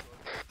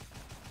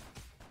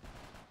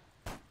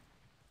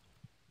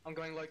 I'm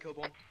going low,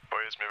 Kilborn.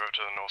 Boys, move over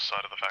to the north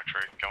side of the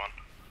factory. Go on.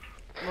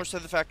 North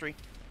side of the factory.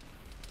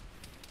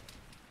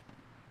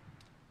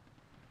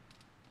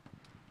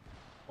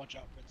 Watch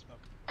out, red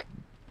smoke.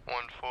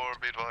 1-4,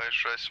 be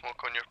advised, red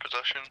smoke on your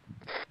possession.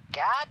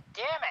 God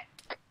damn it!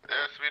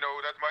 Yes, we know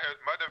that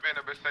might have been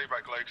a mistake by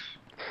Clegs.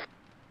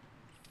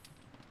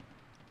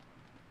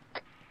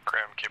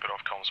 Graham, keep it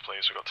off comms,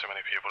 please. We've got too many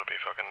people to be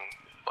fucking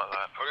like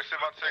that. Odyssey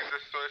 1-6,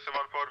 this is Odyssey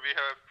 1-4. We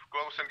have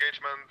close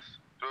engagement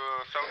to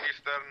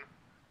southeastern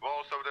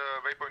walls of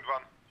the waypoint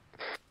 1.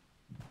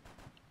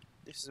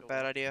 This is a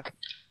bad idea.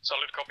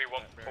 Solid copy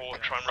 1-4.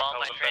 Try and All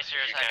repel my them best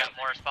tracers, you I can. got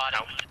more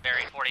spotted.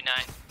 Bearing 49.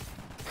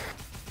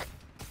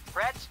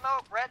 Red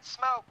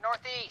smoke,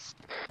 northeast.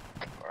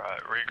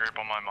 Alright, regroup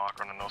on my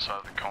marker on the north side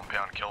of the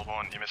compound.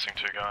 Kilborn, you're missing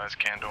 2 guys.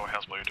 Candor,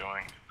 how's Blue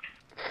doing?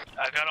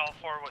 I got all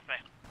 4 with me.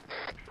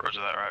 Roger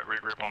that, right.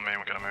 Regroup on me,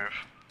 we're gonna move.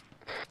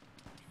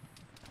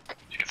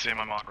 You can see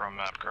my marker on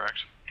map,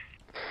 correct?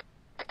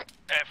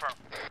 Affirm.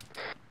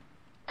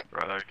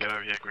 Right, get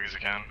over here quick as you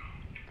can.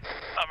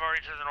 I'm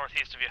already to the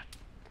northeast of you.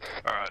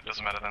 Alright,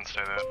 doesn't matter then,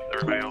 stay there.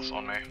 Everybody else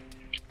on me.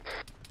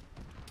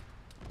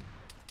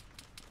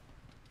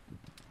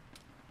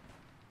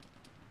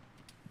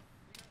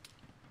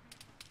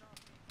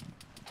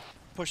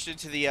 Pushed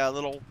into the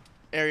little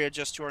area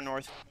just to our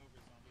north.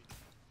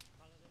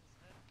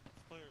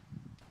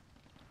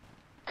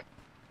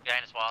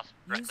 Behind us, walls.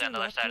 Directly on the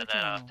other side of the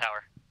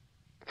tower.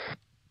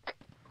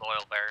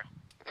 Oil barrel.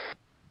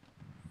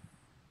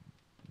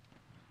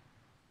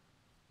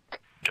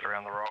 Get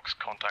around the rocks,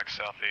 contact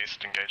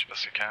southeast, engage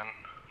best you can.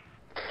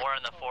 More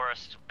in the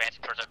forest,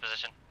 advancing towards our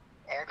position.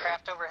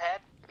 Aircraft overhead.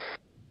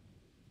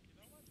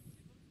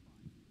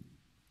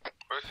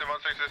 Odyssey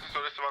 1-6, this is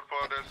Odyssey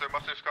 1-4. There's a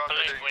massive scar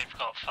heading to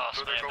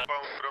the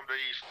compound from the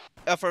east.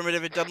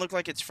 Affirmative. It doesn't look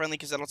like it's friendly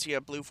because I don't see a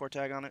blue 4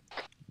 tag on it.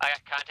 I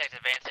got contacts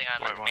advancing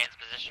on the command's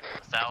position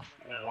from the south.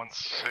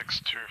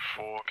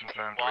 1624,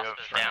 confirmed. We Wasp have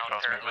is friendly down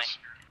fast currently.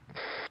 movers.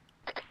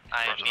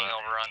 I am Roger being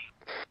that. overrun.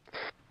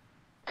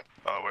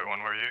 Wait, one,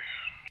 where are you?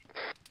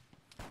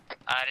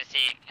 I just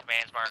see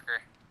command's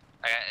marker.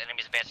 I got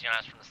enemies advancing on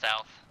us from the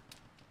south.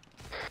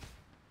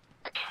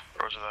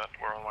 Roger that,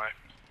 we're on the way.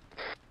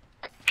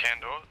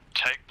 Candor,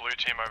 take blue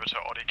team over to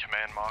Oddie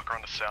command marker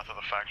on the south of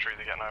the factory.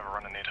 They're getting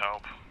overrun and need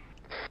help.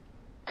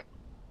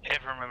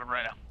 Affirm, moving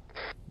right now.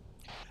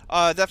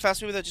 That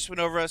fast mover that just went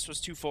over us was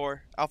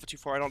 2-4. Alpha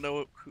 2-4. I don't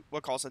know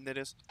what call sign that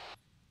is.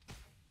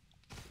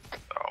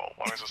 Oh, as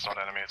long as it's not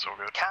enemy, it's all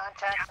good.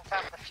 Contacts on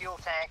top of the fuel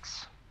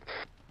tanks.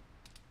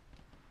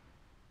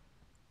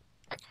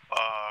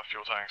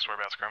 Fuel tanks,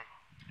 whereabouts, Grim?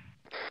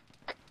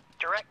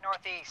 Direct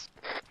northeast.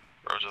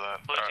 Roger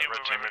that. Blue Alright, team, red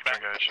we're team, moving move to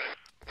engage.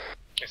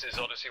 This is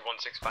Odyssey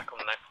 1-6 back on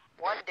the net.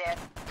 One dead.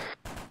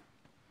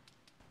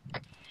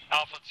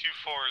 Alpha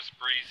 2-4 is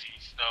breezy,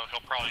 so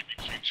he'll probably be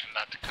changing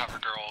that to cover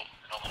girl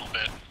in a little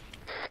bit.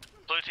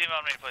 Blue team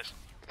on me, please.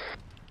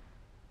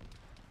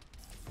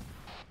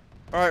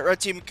 Alright, red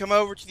team, come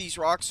over to these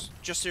rocks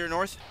just to your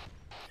north.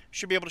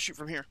 Should be able to shoot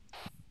from here.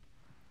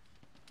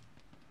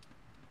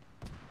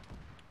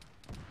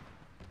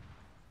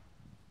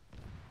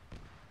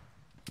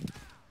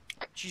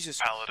 Jesus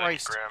Paladin,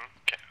 Christ. Grim,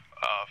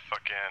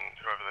 fucking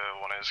whoever the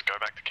one is, go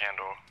back to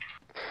Candor.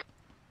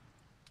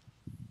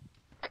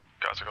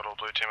 Guys, I got all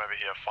blue team over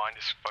here. Find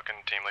this fucking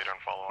team leader and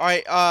follow him.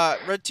 Alright,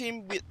 red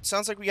team,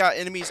 sounds like we got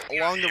enemies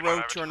along the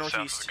road to our South of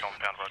northeast. the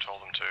compound where I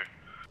told them to.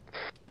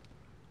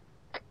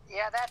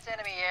 Yeah, that's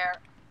enemy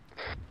air.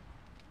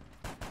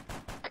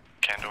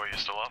 Candor, you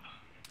still up?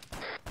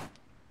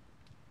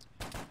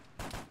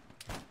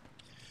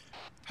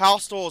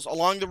 Hostiles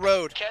along the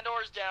road.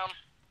 Candor's down.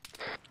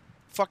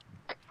 Fuck.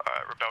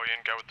 Alright, Rebellion,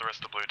 go with the rest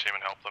of the blue team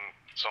and help them.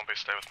 Zombies,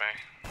 stay with me.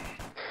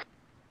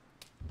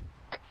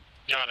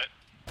 Got it.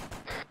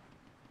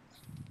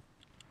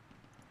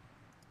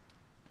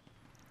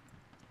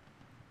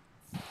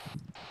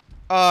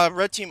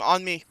 Red team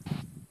on me.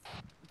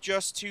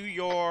 Just to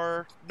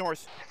your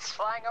north. It's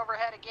flying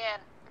overhead again.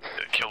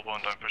 Yeah,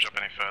 Kilborn, don't push up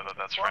any further.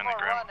 That's One friendly, more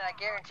Grim. run, and I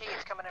guarentee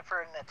it's coming in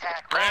for an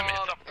attack. Grim,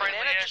 it's a friendly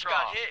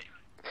aircraft.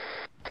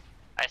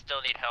 I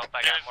still need help.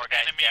 I got more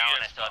guys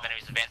down. I still have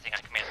enemies advancing on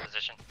command's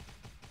position.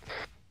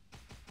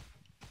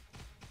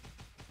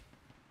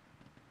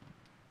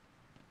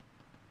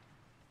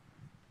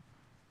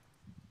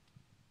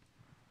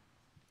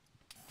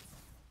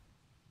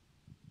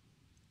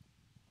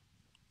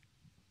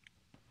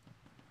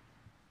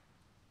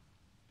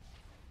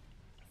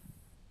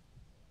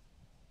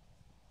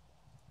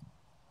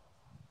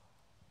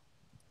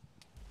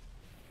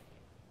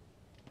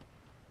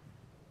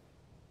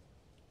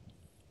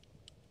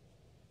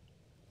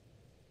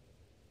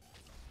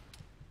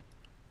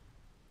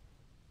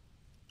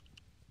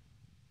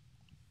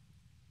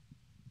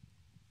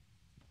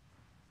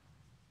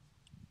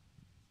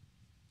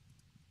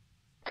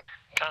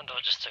 Condor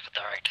just took a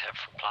direct hit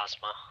from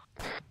plasma.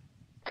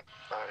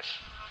 Nice.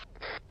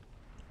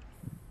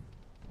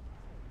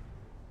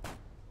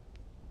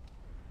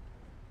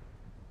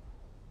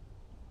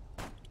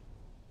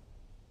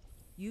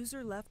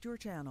 User left your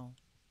channel.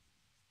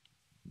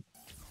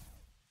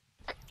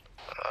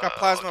 Got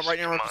plasma right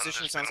near my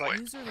position, sounds like.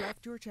 User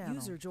left your channel.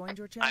 User joined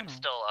your channel. I'm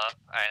still up,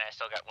 and I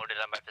still got wounded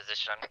on my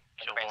position.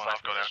 Kilborn,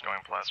 I've got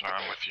outgoing plasma,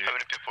 I'm with you. How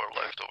many people are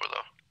left over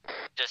there?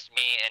 Just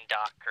me and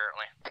Doc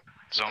currently.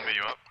 Zombie,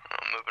 you up?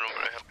 I'm moving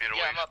over to help you to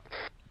Yeah, I'm up.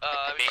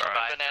 Being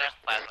advised, there's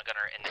plasma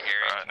gunner in the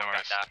area. Alright, no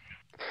worries.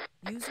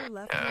 User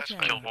left your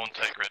channel. Kilborn,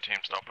 take red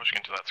team, start pushing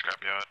into that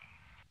scrapyard.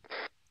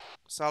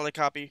 Solid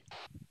copy.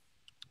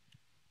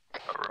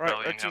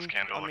 Rebellion, how's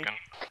Candor looking?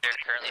 They're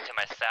currently to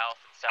my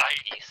south,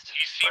 southeast.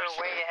 He seems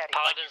way ahead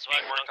of Paladin's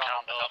working on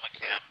Condor.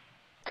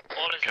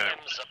 All his Okay.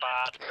 limbs are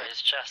bad, but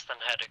his chest and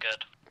head are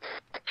good.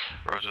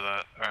 Roger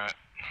that, alright.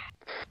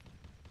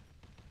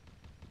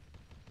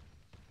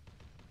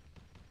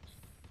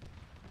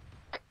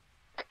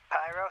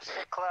 Pyro,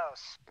 sit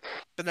close.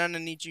 Banana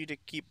needs you to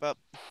keep up.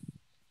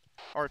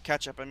 Or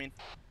catch up, I mean.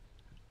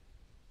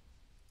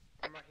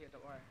 I'm right here,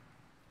 don't worry.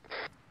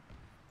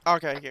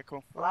 Okay, yeah,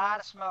 cool. Lot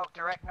of smoke,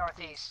 direct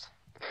northeast.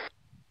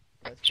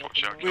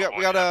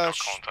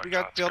 We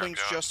got buildings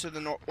just to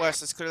the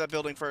northwest. Let's clear that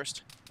building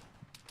first.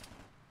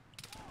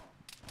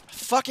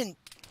 Fucking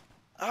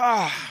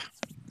by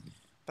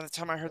the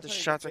time I heard the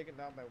shots, I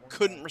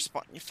couldn't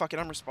respond. Fuck it,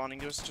 I'm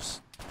responding. It was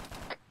just.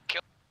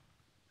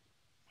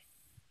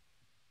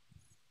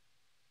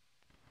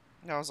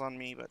 That was on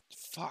me, but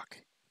fuck.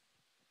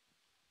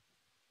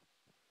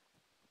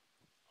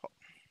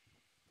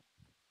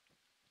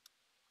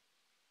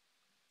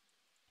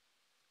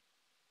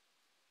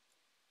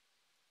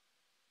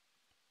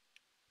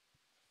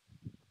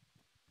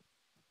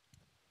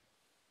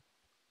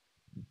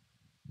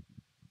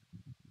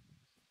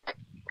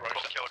 Right,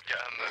 killed, get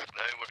ambushed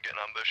now, we're getting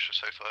ambushed to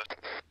southwest.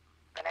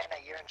 Banana,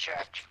 you're in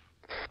charge.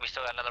 We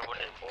still got another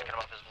wounded. Picking him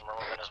up as we're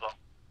moving as well.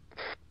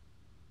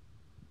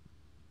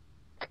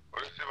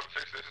 Odyssey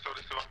 16, this is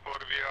Odyssey 14,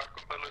 we are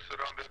completely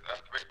surrounded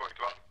at waypoint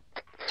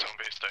 1.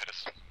 Zombie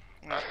status.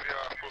 And we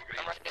are full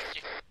green. Righto,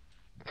 fucking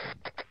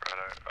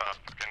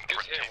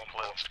red team,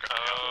 let's go.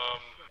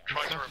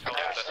 Try to repel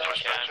it as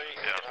best you can.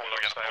 Yeah, we're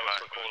gonna pull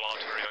back. Call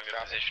artillery on your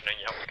position and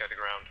you have to go to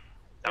ground.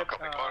 Now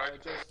copy.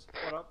 Just,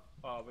 what up?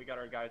 We got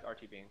our guys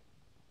RTBing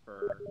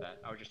for that.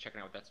 I was just checking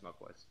out what that smoke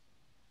was.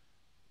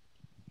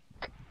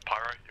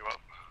 Pyro, you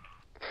up?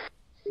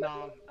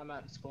 No, I'm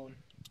at spawn.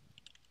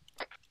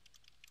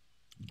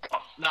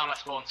 Oh, no, I'm at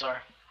spawn, sorry.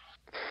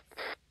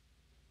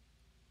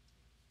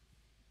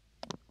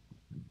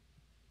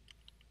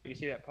 You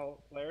see that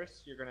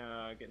Polaris? You're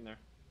gonna get in there.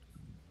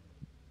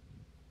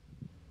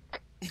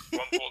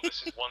 1-4,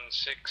 this is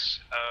 1-6.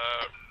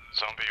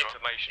 Zombie,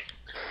 information.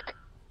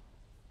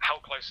 How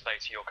close are they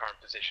to your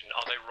current position?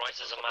 Are they right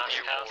This is on a top of mash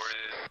you, house.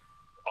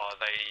 or are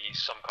they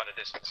some kind of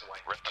distance away?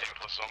 Red team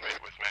plus zombie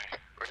with me.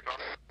 Wait on.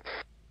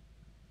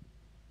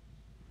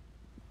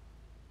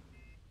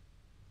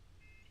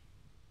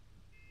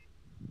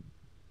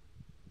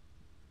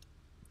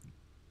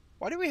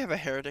 Why do we have a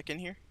heretic in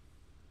here?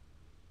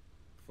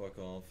 Fuck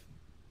off.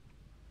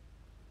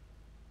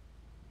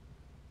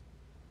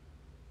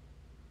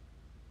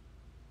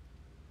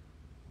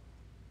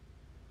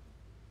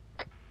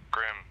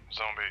 Grim,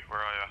 zombie, where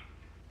are ya?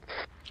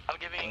 I'm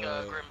giving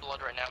Grim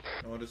blood right now.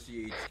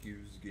 Odyssey HQ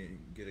is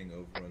getting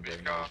overrun by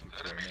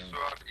heretics right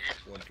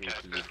now. 1-4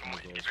 position is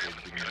also being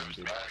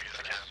invaded.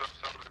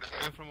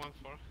 I'm from 1-4.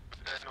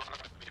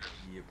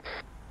 Yep.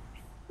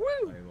 Woo!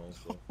 I am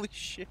also. Holy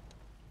shit.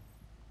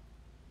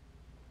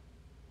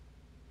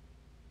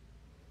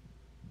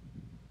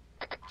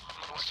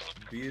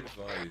 Be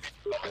advised,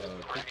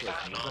 quick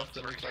question, was that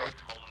 75?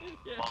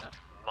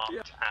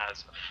 Marked as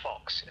a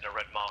fox in a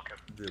red marker.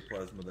 The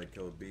plasma that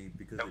killed B,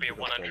 because There'll they be a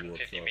did a follow-up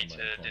 150 shot meter on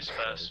my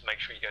disperse. Make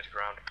sure you go to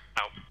ground.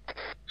 Out.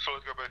 So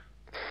let's go back.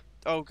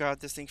 Oh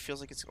god, this thing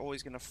feels like it's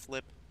always gonna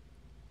flip.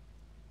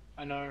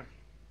 I know.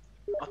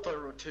 I thought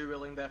we were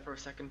two-wheeling there for a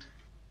second.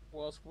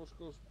 Was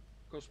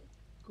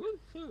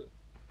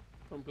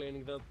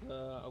complaining that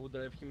I would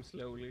drive him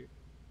slowly.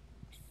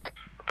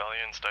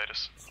 Rebellion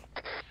status.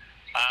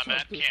 I'm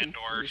at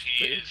Candor.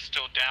 He is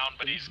still down,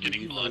 but he's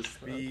getting blood.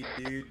 Speed,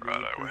 dude.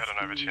 Righto, we're heading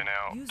over to you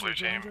now. User Blue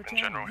team, joined your in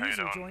general, channel. how you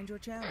User doing? joined your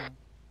channel.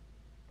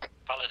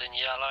 Valid in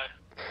yellow.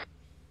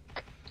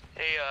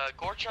 Hey,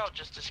 Gorchout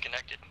just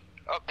disconnected.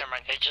 Oh, never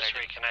mind. He just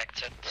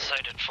reconnected. So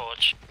did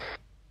Forge.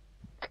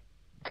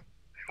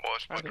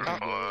 What's my group? Where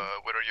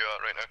are you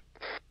at right now?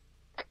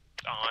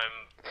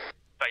 I'm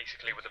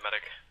basically with the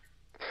medic.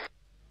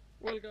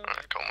 Welcome.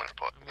 Alright, come on,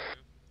 pot.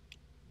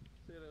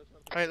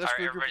 Alright, let's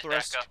regroup with the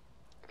rest.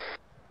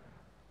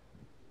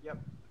 Yep.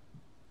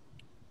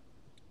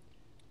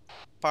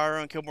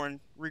 Pyro and Kilborn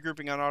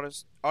regrouping on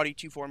Audi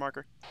 2-4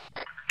 marker.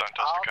 Don't touch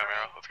the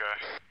camera, let's go.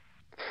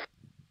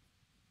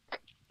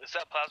 Is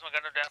that plasma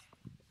gunner down?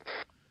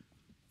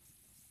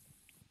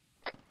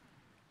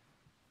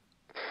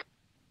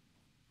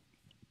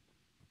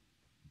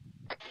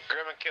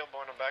 Grim and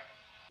Kilborn are back.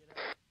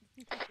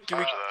 Do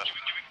we?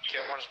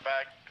 Kilborn's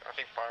back. I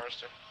think Pyro's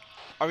too.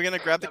 Are we gonna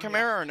grab the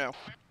Chimera or no?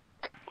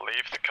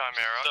 Leave the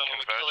Chimera,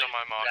 converge on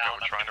my marker,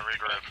 we're trying to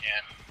regroup.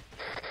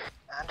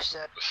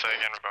 Understood. Say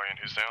again, Rebellion,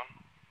 who's down?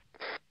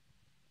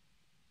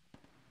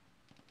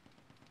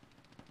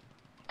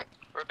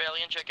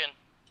 Rebellion chicken.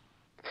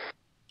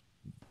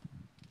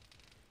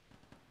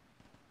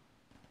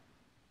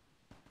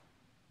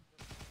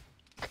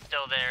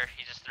 Still there,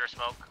 he just threw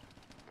smoke.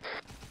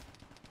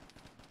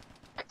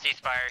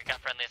 Ceasefire, you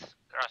got friendlies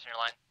crossing your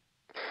line.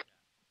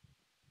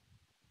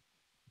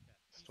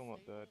 Still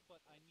not dead.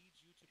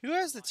 Who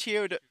has the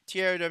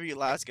TRW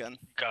last gun?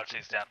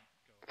 Godsey's down.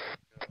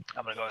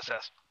 I'm gonna go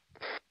assess.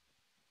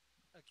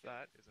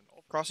 That is an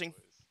officer. Crossing.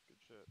 Good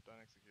shit. Don't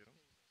execute him.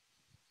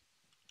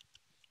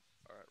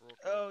 Alright, roll.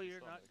 Oh, you're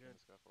not good.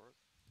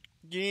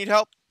 Do you need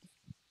help?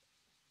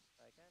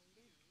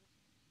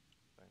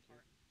 Thank you.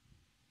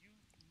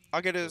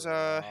 I'll get his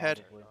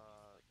head.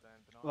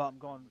 Well, I'm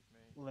going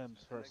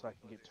limbs first so I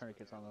can get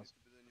tourniquets on those.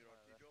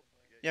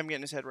 Yeah, I'm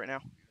getting his head right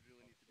now.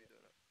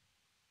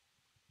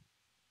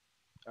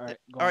 Alright,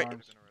 Alright,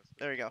 arms.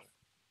 there you go.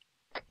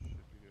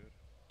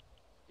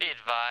 Be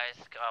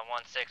advised,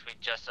 1-6, we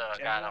just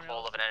got a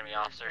hold of an enemy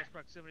officer. Close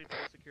proximity for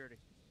security.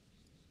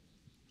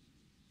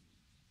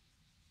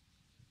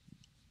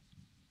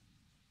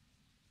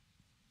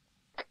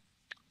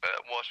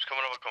 Watch,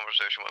 coming up a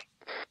conversation with.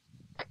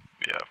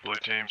 Yeah, blue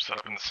team set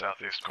up in the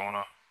southeast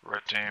corner.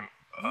 Red team,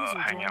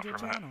 hang out for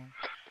a minute.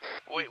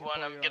 Wait,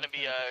 one, I'm gonna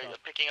be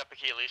picking up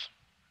Achilles.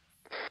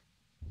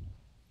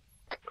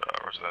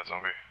 Roger that,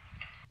 zombie.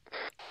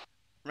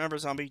 Remember,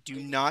 zombie,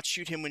 do not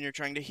shoot him when you're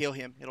trying to heal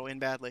him. It'll end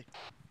badly.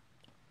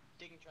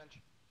 Digging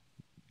trench.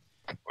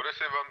 What is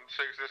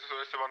 7-6? This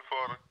is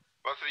 7-4.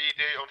 What's the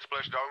ETA on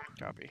splashdown?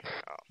 Copy.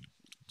 Oh,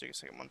 take a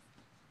second one.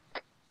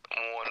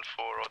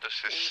 1-4,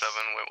 Odyssey 7,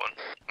 wait one.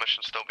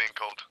 Mission still being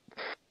called.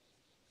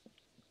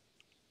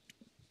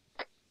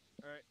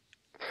 Alright,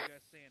 what are you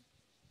guys seeing?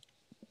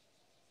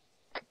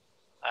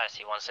 I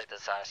see 1-6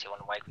 this side, I see 1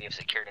 white. We have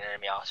secured an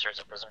enemy officer as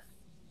a prisoner.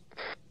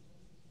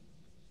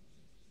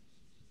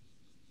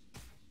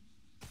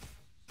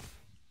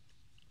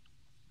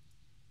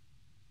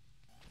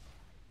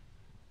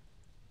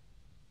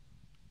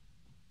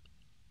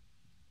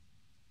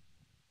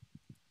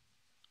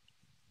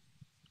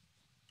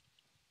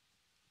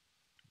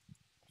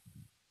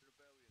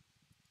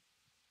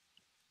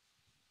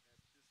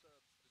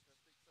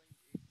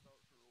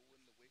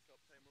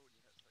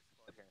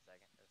 Here in a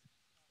second.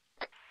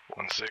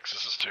 1-6,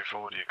 this is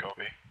 2-4, do you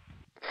copy?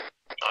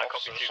 I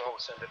copy 2-4,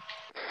 send it.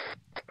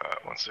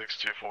 1-6,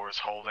 2-4 is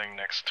holding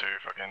next to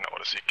fucking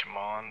Odyssey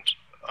Command,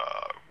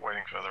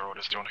 waiting for further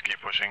orders. Do you want to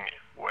keep pushing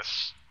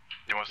west?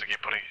 Do you want us to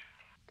keep putting...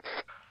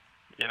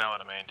 You know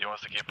what I mean, do you want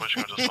us to keep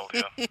pushing or just hold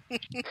here?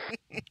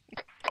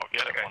 I'll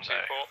get it one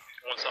day. 2-4,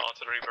 once the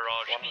artillery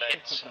barrage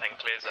hits and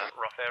clears that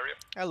rough area,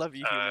 I love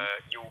you, human.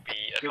 you'll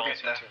be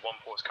advancing to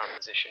 1-4's current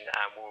position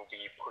and we'll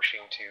be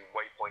pushing to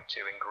waypoint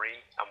 2 in green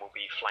and we'll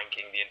be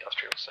flanking the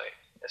industrial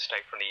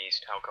estate from the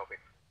east. How copy?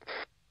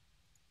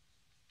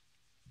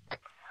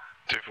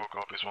 2-4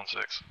 copies,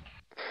 1-6.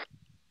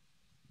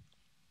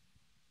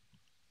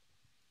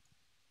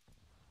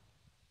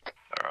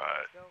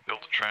 Alright,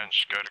 build a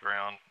trench, go to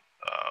ground.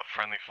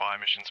 Friendly fire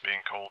missions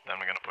being called, then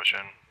we're gonna push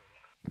in.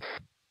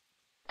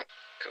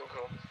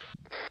 Cool.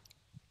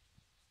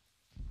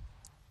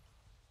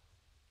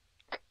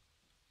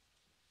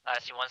 I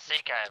see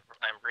 1-6,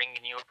 I'm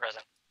bringing you a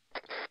present.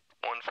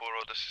 1-4,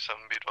 Odyssey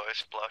 7, be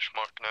advised, splash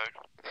mark now.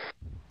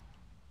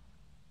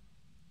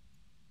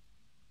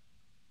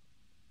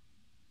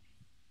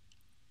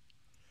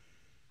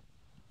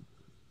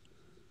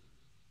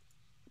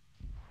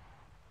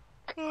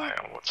 Hang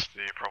on, what's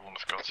the problem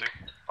with Godsey?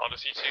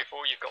 Odyssey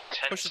 2-4, you've got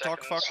 10 Push the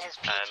seconds, talk, fuck.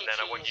 and then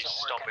I want you to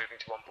stop moving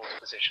to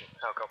 1-4's position.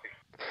 How copy?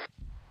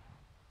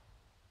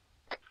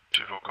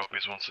 2-4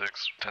 copies, 1-6.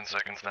 10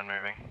 seconds, then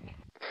moving.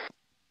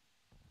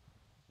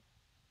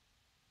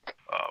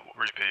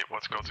 Repeat,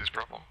 what's Godsey's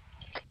problem?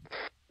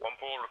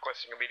 1-4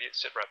 requesting immediate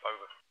sitrep,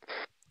 over.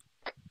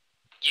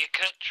 You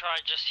could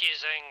try just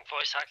using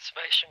voice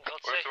activation,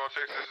 Godsey.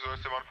 Odyssey 1-6, this is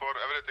Odyssey 1-4,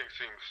 everything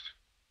seems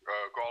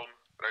calm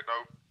right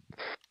now.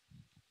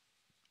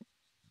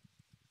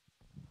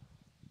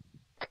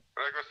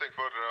 Requesting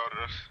further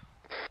orders.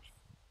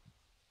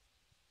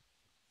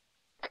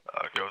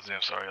 Go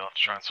Goddamn sorry, I'll have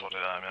to try and sort it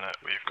out in a minute.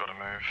 We've got to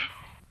move.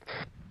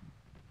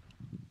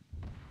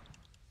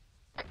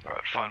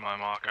 Alright, find my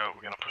marker,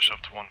 we're gonna push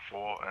up to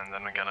 1-4, and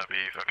then we're gonna be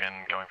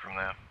fucking going from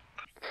there.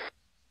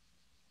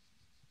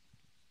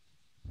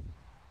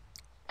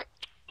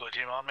 Blue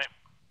team on me.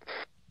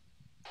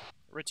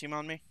 Red team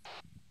on me.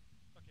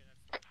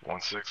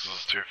 1-6, this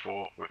is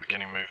 2-4, we're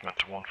beginning movement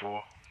to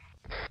 1-4.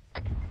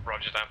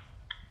 Roger that.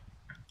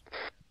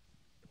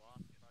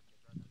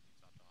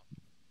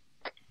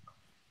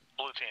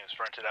 Blue team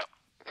sprinted out.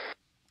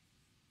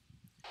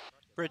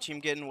 Red team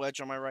getting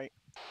wedge on my right.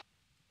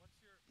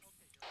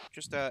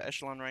 Just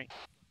echelon right.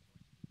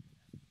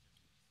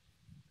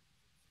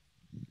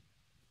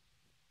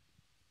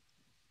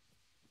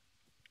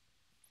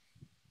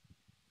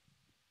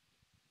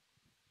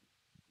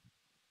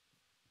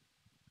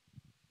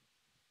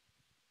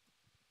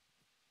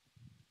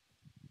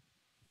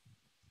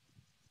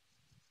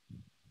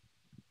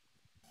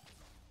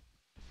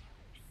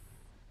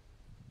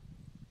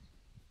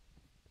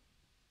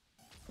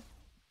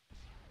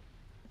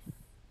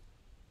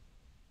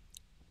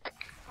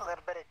 A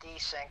little bit of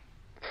desync.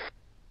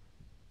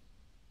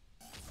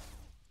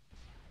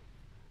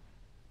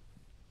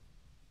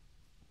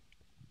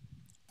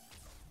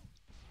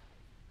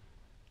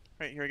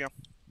 Alright, here we go.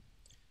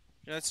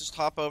 Let's just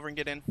hop over and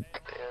get in.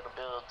 Little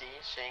bit of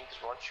desync is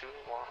what you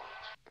want.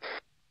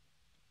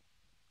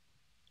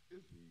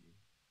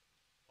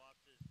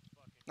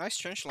 Nice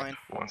trench line.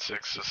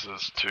 1-6, this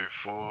is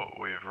 2-4,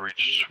 we've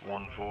reached 1-4.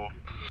 Roger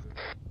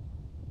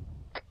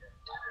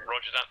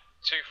that.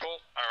 2-4.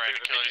 Alright,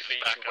 move immediately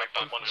to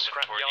waypoint 1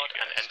 scrapyard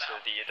and enter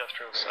the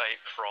industrial estate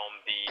from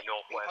the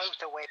northwest.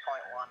 Move to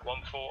waypoint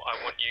 1. 1-4, I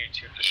want you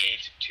to proceed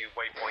to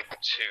waypoint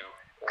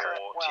 2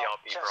 or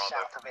TRB just Bravo.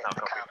 south of it in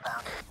the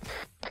compound.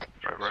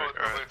 Right,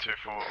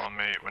 2-4 on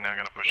me, we're now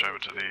gonna push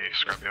over to the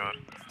scrapyard.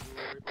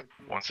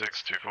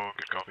 1-6, 2-4,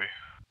 good copy.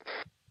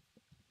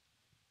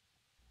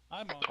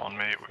 I'm on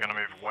me, we're gonna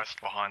move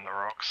west behind the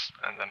rocks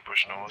and then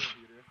push north.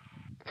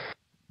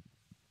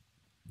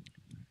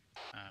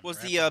 Was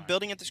the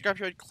building at the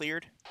scrapyard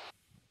cleared? I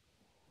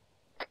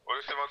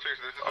do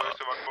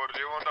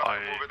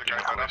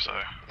not believe so.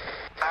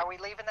 Are we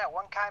leaving that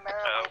one Chimera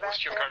way back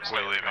what's your there? current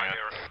state? We're leaving it.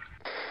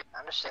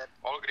 Understood.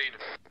 All green.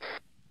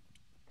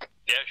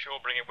 Yeah, sure,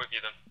 bring it with you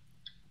then.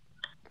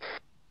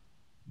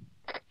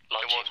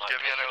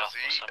 Give me an LZ,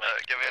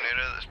 give me an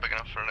area that's big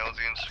enough for an LZ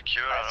and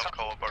secure, and I'll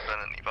call a bird in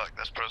and evac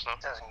this prisoner.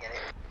 Doesn't get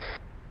it.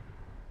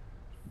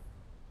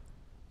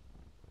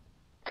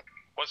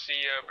 What's the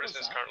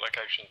prisoner's current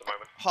location at the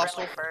moment?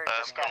 Hostile. Currently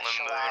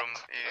moving him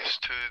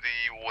east to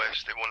the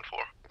west at 1-4.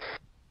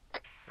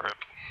 Rip.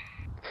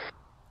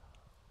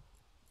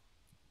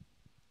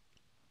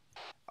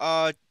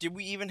 Did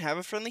we even have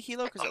a friendly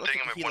helo? Because I'm that looked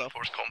taking like him a helo. at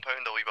 1-4's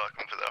compound, I'll evac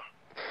him for there.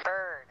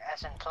 Bird,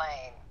 as in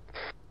plane.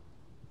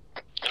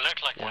 It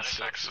looked like 1-6,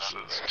 this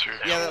is 2.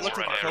 Yeah, that looked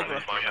like a Cobra.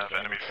 We have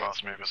enemy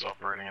fast movers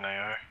operating in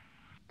AO.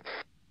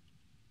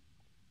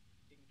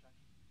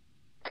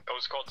 All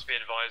squads be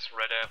advised,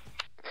 red air.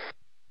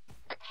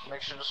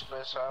 Make sure to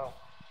space out.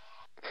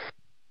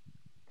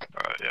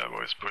 Alright, yeah,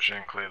 boys, push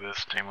in, clear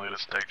this. Team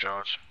leaders, take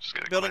charge. Just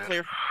get it Building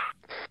cleared.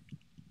 clear.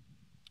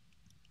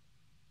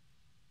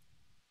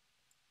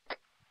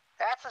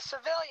 That's a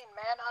civilian,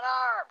 man,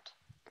 unarmed.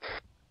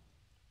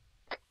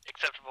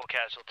 Acceptable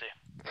casualty.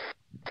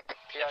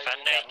 Yeah, If I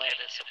naked,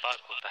 it's a bug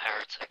with the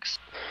heretics.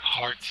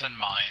 Hearts and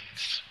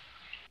minds.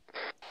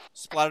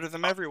 Splatter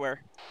them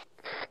everywhere.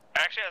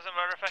 Actually, as a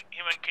matter of fact,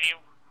 human, can you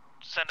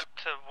send it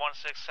to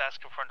 1-6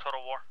 asking for a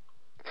total war?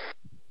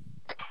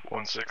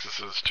 1-6, this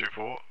is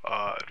 2-4.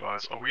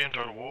 Advise, are we in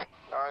total war?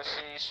 I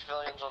see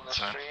civilians on the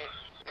Same. street.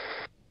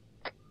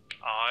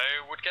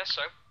 I would guess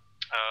so.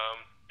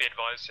 Be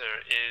advised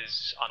there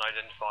is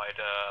unidentified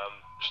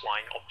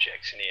flying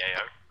objects in the AO.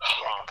 Yeah,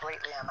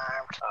 completely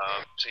unarmed.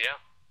 So yeah.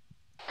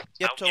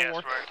 Yep, total Yes,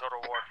 war. we're in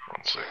total war.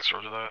 1-6,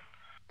 roger that.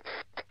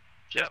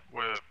 Yep,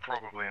 we're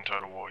probably in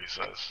total war, he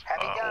says.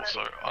 Have you got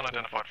Also,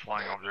 unidentified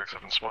flying objects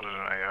have been spotted in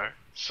AO,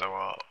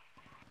 so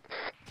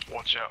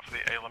watch out for the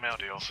Alamau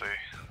DLC.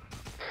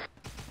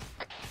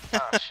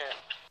 Oh shit.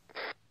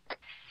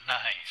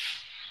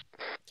 Nice.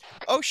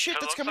 Oh shit, If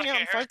it that's looks coming like out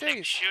a in 5 heretic,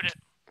 days. Shoot it.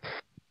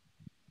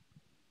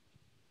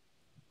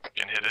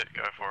 You can hit it,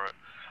 go for it.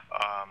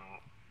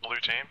 Blue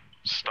team,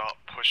 start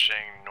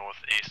pushing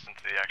northeast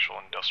into the actual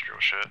industrial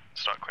shit.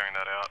 Start clearing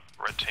that out.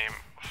 Red team,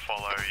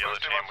 follow yellow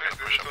team, we're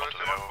gonna push up onto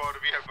the hill.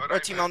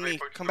 Red team on me,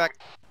 come back.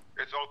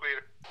 It's all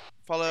clear.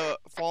 Follow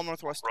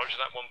northwest. Roger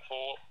that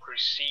 1-4.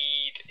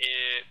 Proceed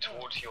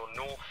towards your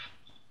north,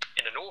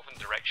 in a northern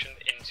direction,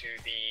 into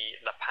the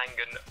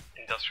Lapangan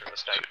industrial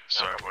estate.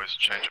 Sorry boys,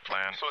 change of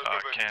plan.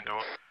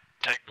 Candor,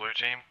 take blue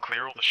team,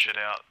 clear all the shit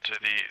out to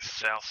the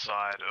south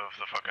side of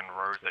the fucking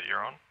road that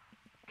you're on.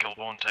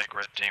 Kilborn, take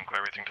red team, clear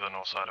everything to the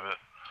north side of it.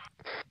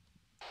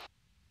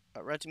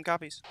 Red team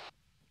copies.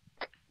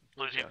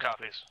 Blue team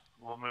copies.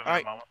 We'll move All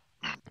right. in a moment.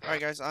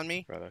 Alright guys, on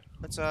me. Brother.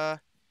 Let's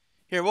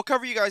here, we'll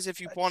cover you guys if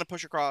you want to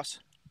push across.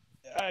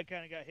 I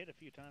kind of got hit a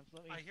few times.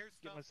 Let me I hear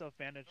get stuff myself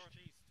bandaged.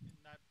 northeast in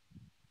that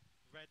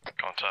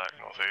Contact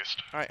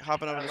northeast. All right,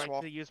 hopping over I'd this like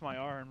wall. to use my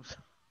arms.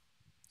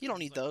 You don't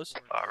need those.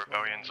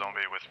 Rebellion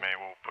zombie with me.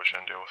 We'll push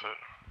and deal with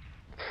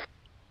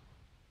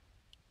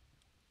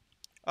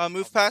it.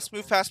 Move fast,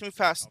 move fast, move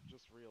fast. I've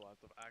just realized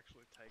I've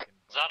actually taken.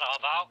 Is that our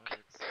Valk?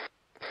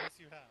 Yes,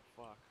 you have.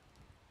 Fuck.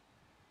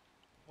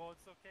 Well,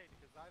 it's okay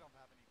because I don't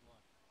have any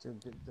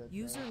blood.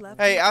 User left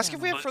Hey, your ask if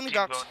we channel. have friendly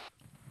docs.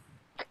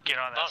 Get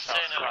on that south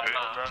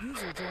side, man.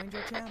 User joined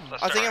your channel.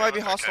 I think it might be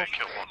hostile. Okay,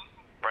 Kilborn.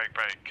 Break.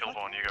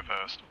 Kilborn, you go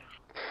first.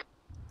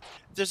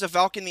 There's a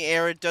Valk in the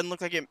air. It doesn't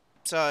look like it.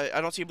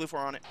 I don't see a blue 4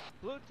 on it.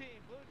 Blue team,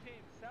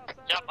 south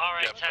side. Yep,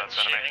 alright, Yep, 10 that's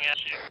shooting enemy. at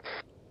you.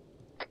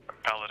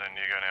 Paladin,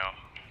 you go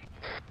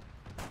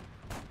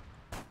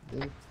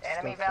now.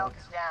 Enemy Valk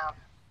is down.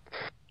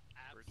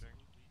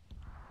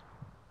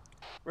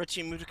 Red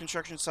team, move to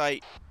construction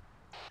site.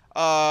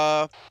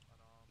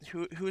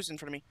 Who is in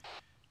front of me?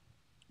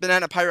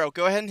 Banana Pyro,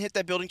 go ahead and hit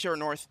that building to our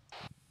north.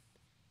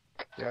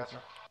 Yeah,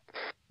 sir.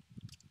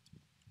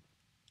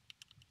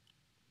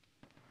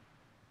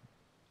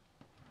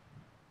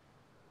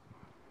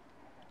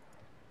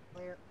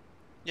 Clear.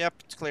 Yep,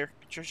 it's clear.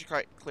 Church is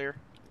clear.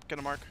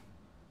 Gonna mark.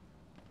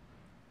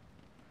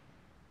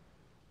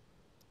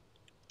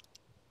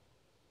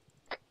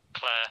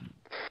 Claire.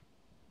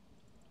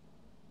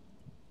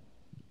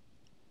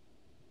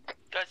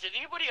 Guys, did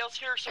anybody else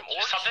hear some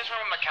orcs? Something's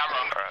wrong with my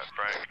camera. Alright,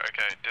 break.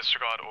 Okay,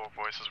 disregard all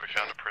voices. We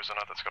found a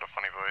prisoner that's got a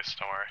funny voice.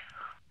 Don't worry.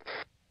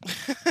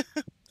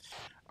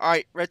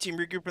 Alright, red team,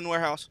 regroup in the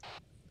warehouse.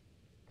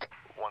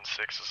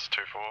 1-6, this is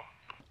 2-4.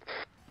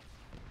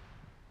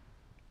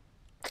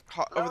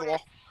 Over the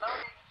wall.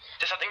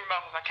 There's something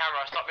wrong with my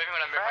camera. Stop moving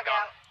when I move my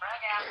gun.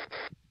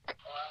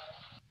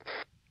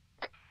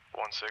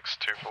 1-6,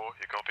 2-4,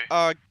 you copy?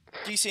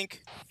 Desync.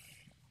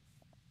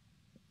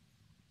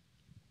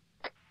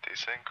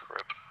 Desync,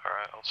 rip.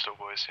 Alright, hold still,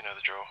 boys. You know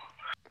the drill.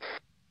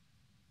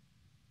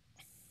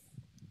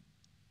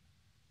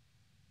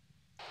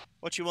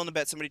 What you willing to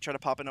bet somebody try to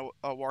pop in a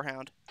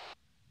Warhound?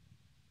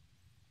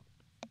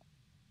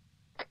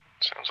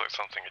 Sounds like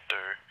something you'd do.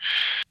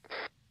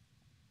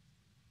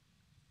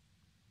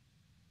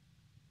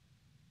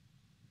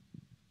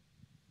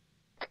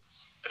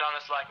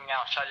 Banana's lagging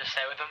out. Should I just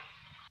stay with them?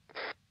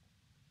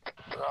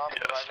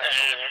 Everyone's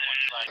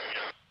lagging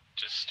out.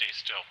 Just stay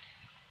still.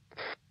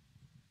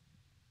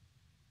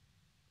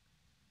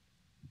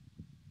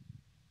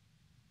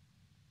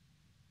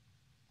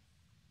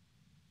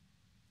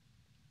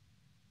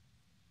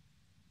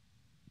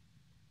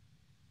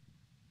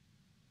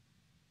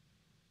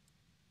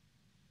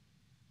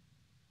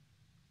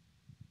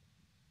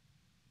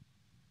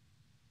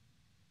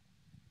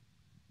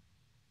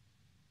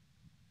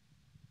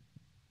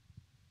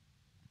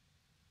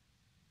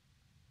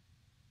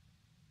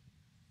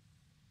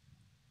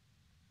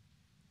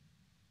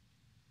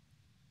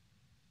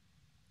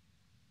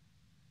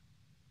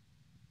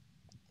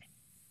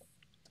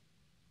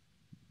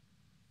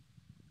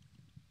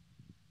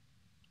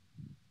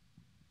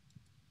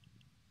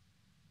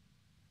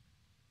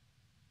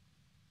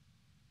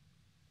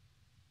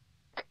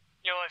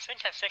 Yo, I think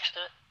I fixed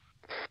it.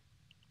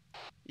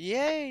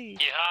 Yay!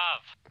 You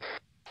have.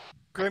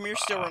 Grim, you're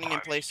still running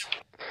in place.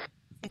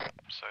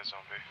 Say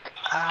zombie.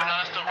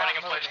 Banana's still running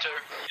in place too.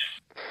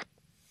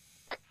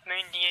 I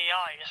mean, the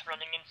AI is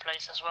running in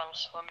place as well,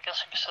 so I'm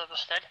guessing the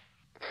server's dead.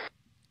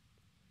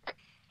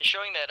 It's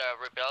showing that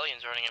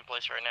Rebellion's running in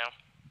place right now.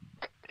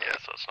 Yeah,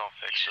 so it's not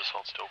fixed. Just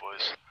hold still,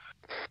 boys.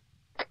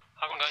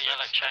 I haven't got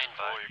yellow chain,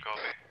 though. You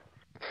copy?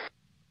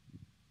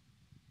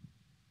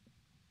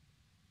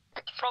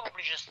 It's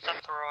probably just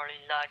temporary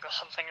lag or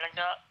something like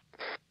that.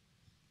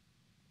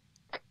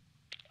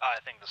 I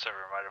think the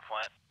server might have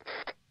went.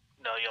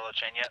 No yellow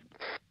chain yet.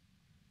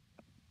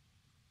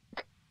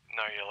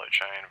 No yellow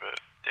chain, but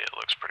it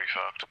looks pretty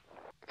fucked.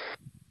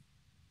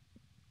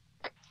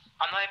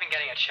 I'm not even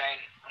getting a chain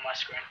on my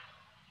screen.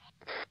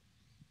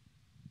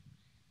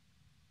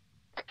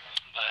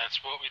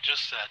 That's what we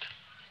just said.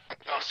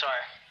 Oh,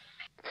 sorry.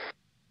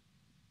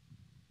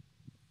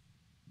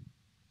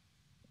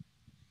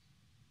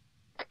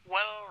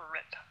 Well,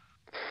 rip.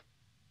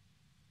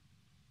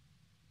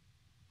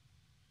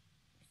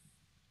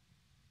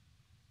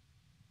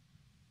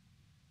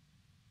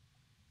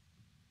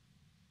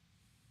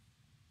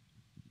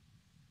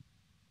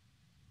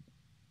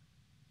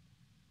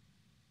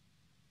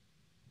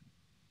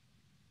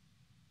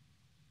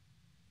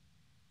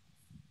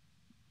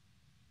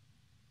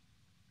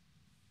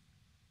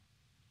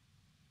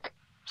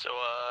 So,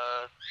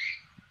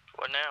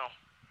 what now?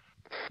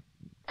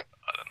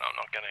 I don't know, I'm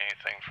not getting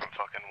anything from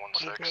fucking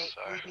 1-6,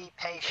 so... We be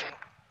patient.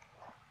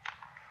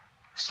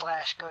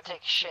 / go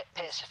take a shit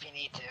piss if you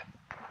need to.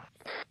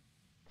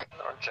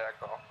 No,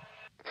 Jackal.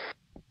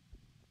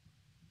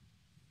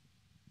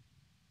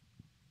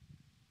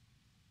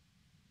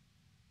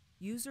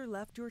 User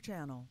left your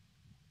channel.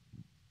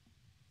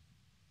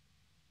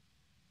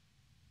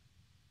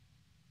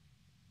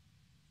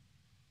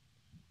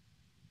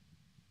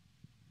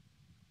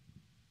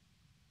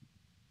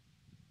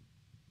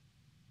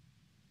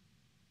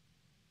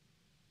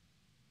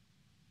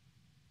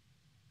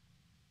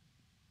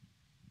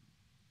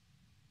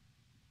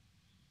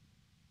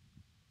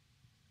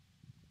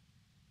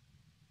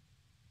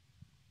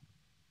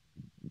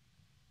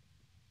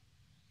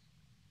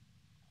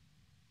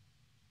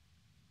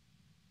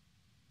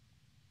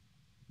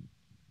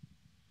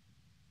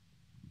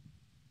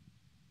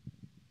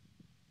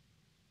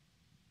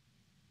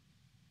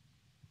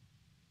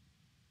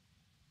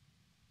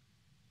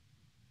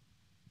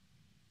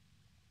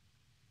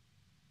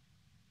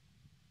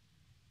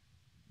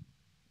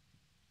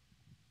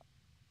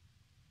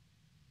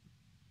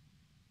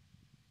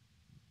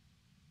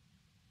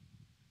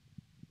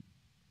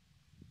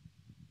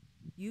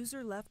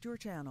 User left your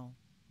channel.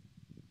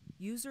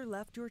 User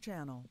left your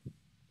channel.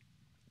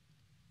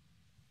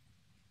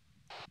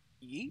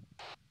 Yeet.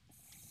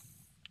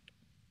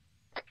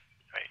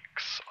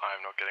 Yikes,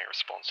 I'm not getting a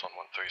response on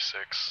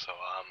 136, so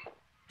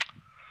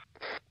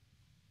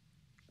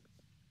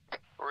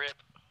RIP.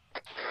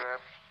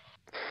 RIP.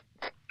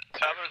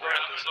 Towers are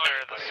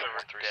the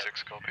server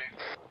 136 copy.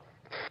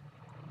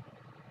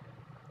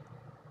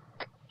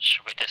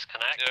 Should we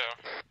disconnect? Yeah.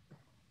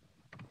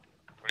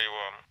 What do you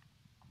want?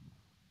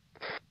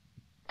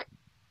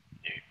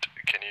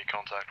 Can you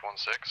contact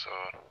 16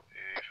 or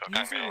you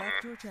fucking User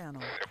left your channel.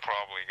 They're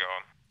probably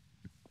gone.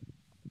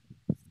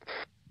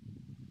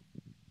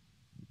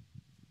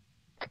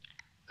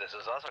 This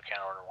is also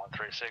counter order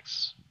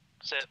 136.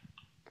 Sit.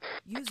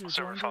 User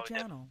Server joined your probably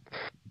channel.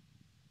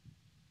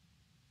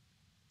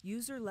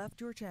 User left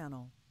your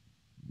channel.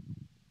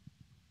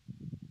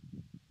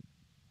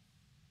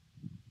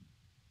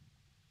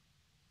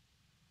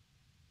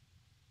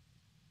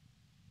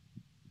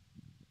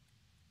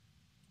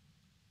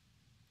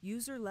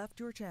 User left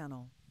your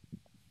channel.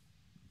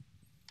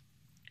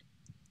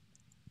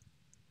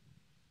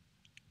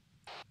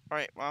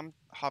 Alright, well, I'm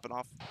hopping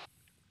off.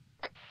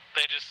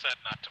 They just said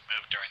not to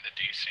move during the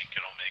desync,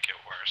 it'll make it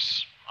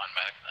worse on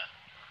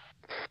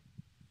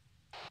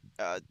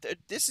Magna.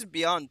 This is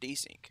beyond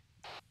desync.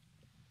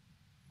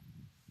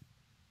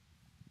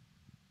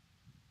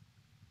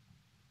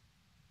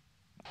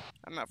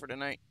 I'm out for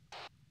tonight.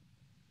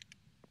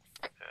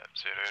 Yeah,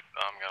 see dude,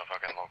 I'm gonna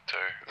fucking log too.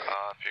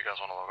 If you guys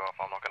wanna log off,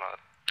 I'm not gonna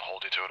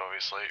hold you to it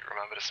obviously.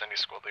 Remember to send your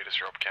squad leaders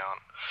your up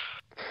count.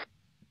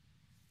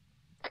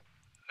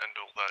 And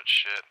all that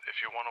shit.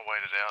 If you wanna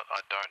wait it out, I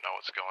don't know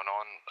what's going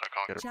on. I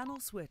can't get Channel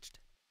switched.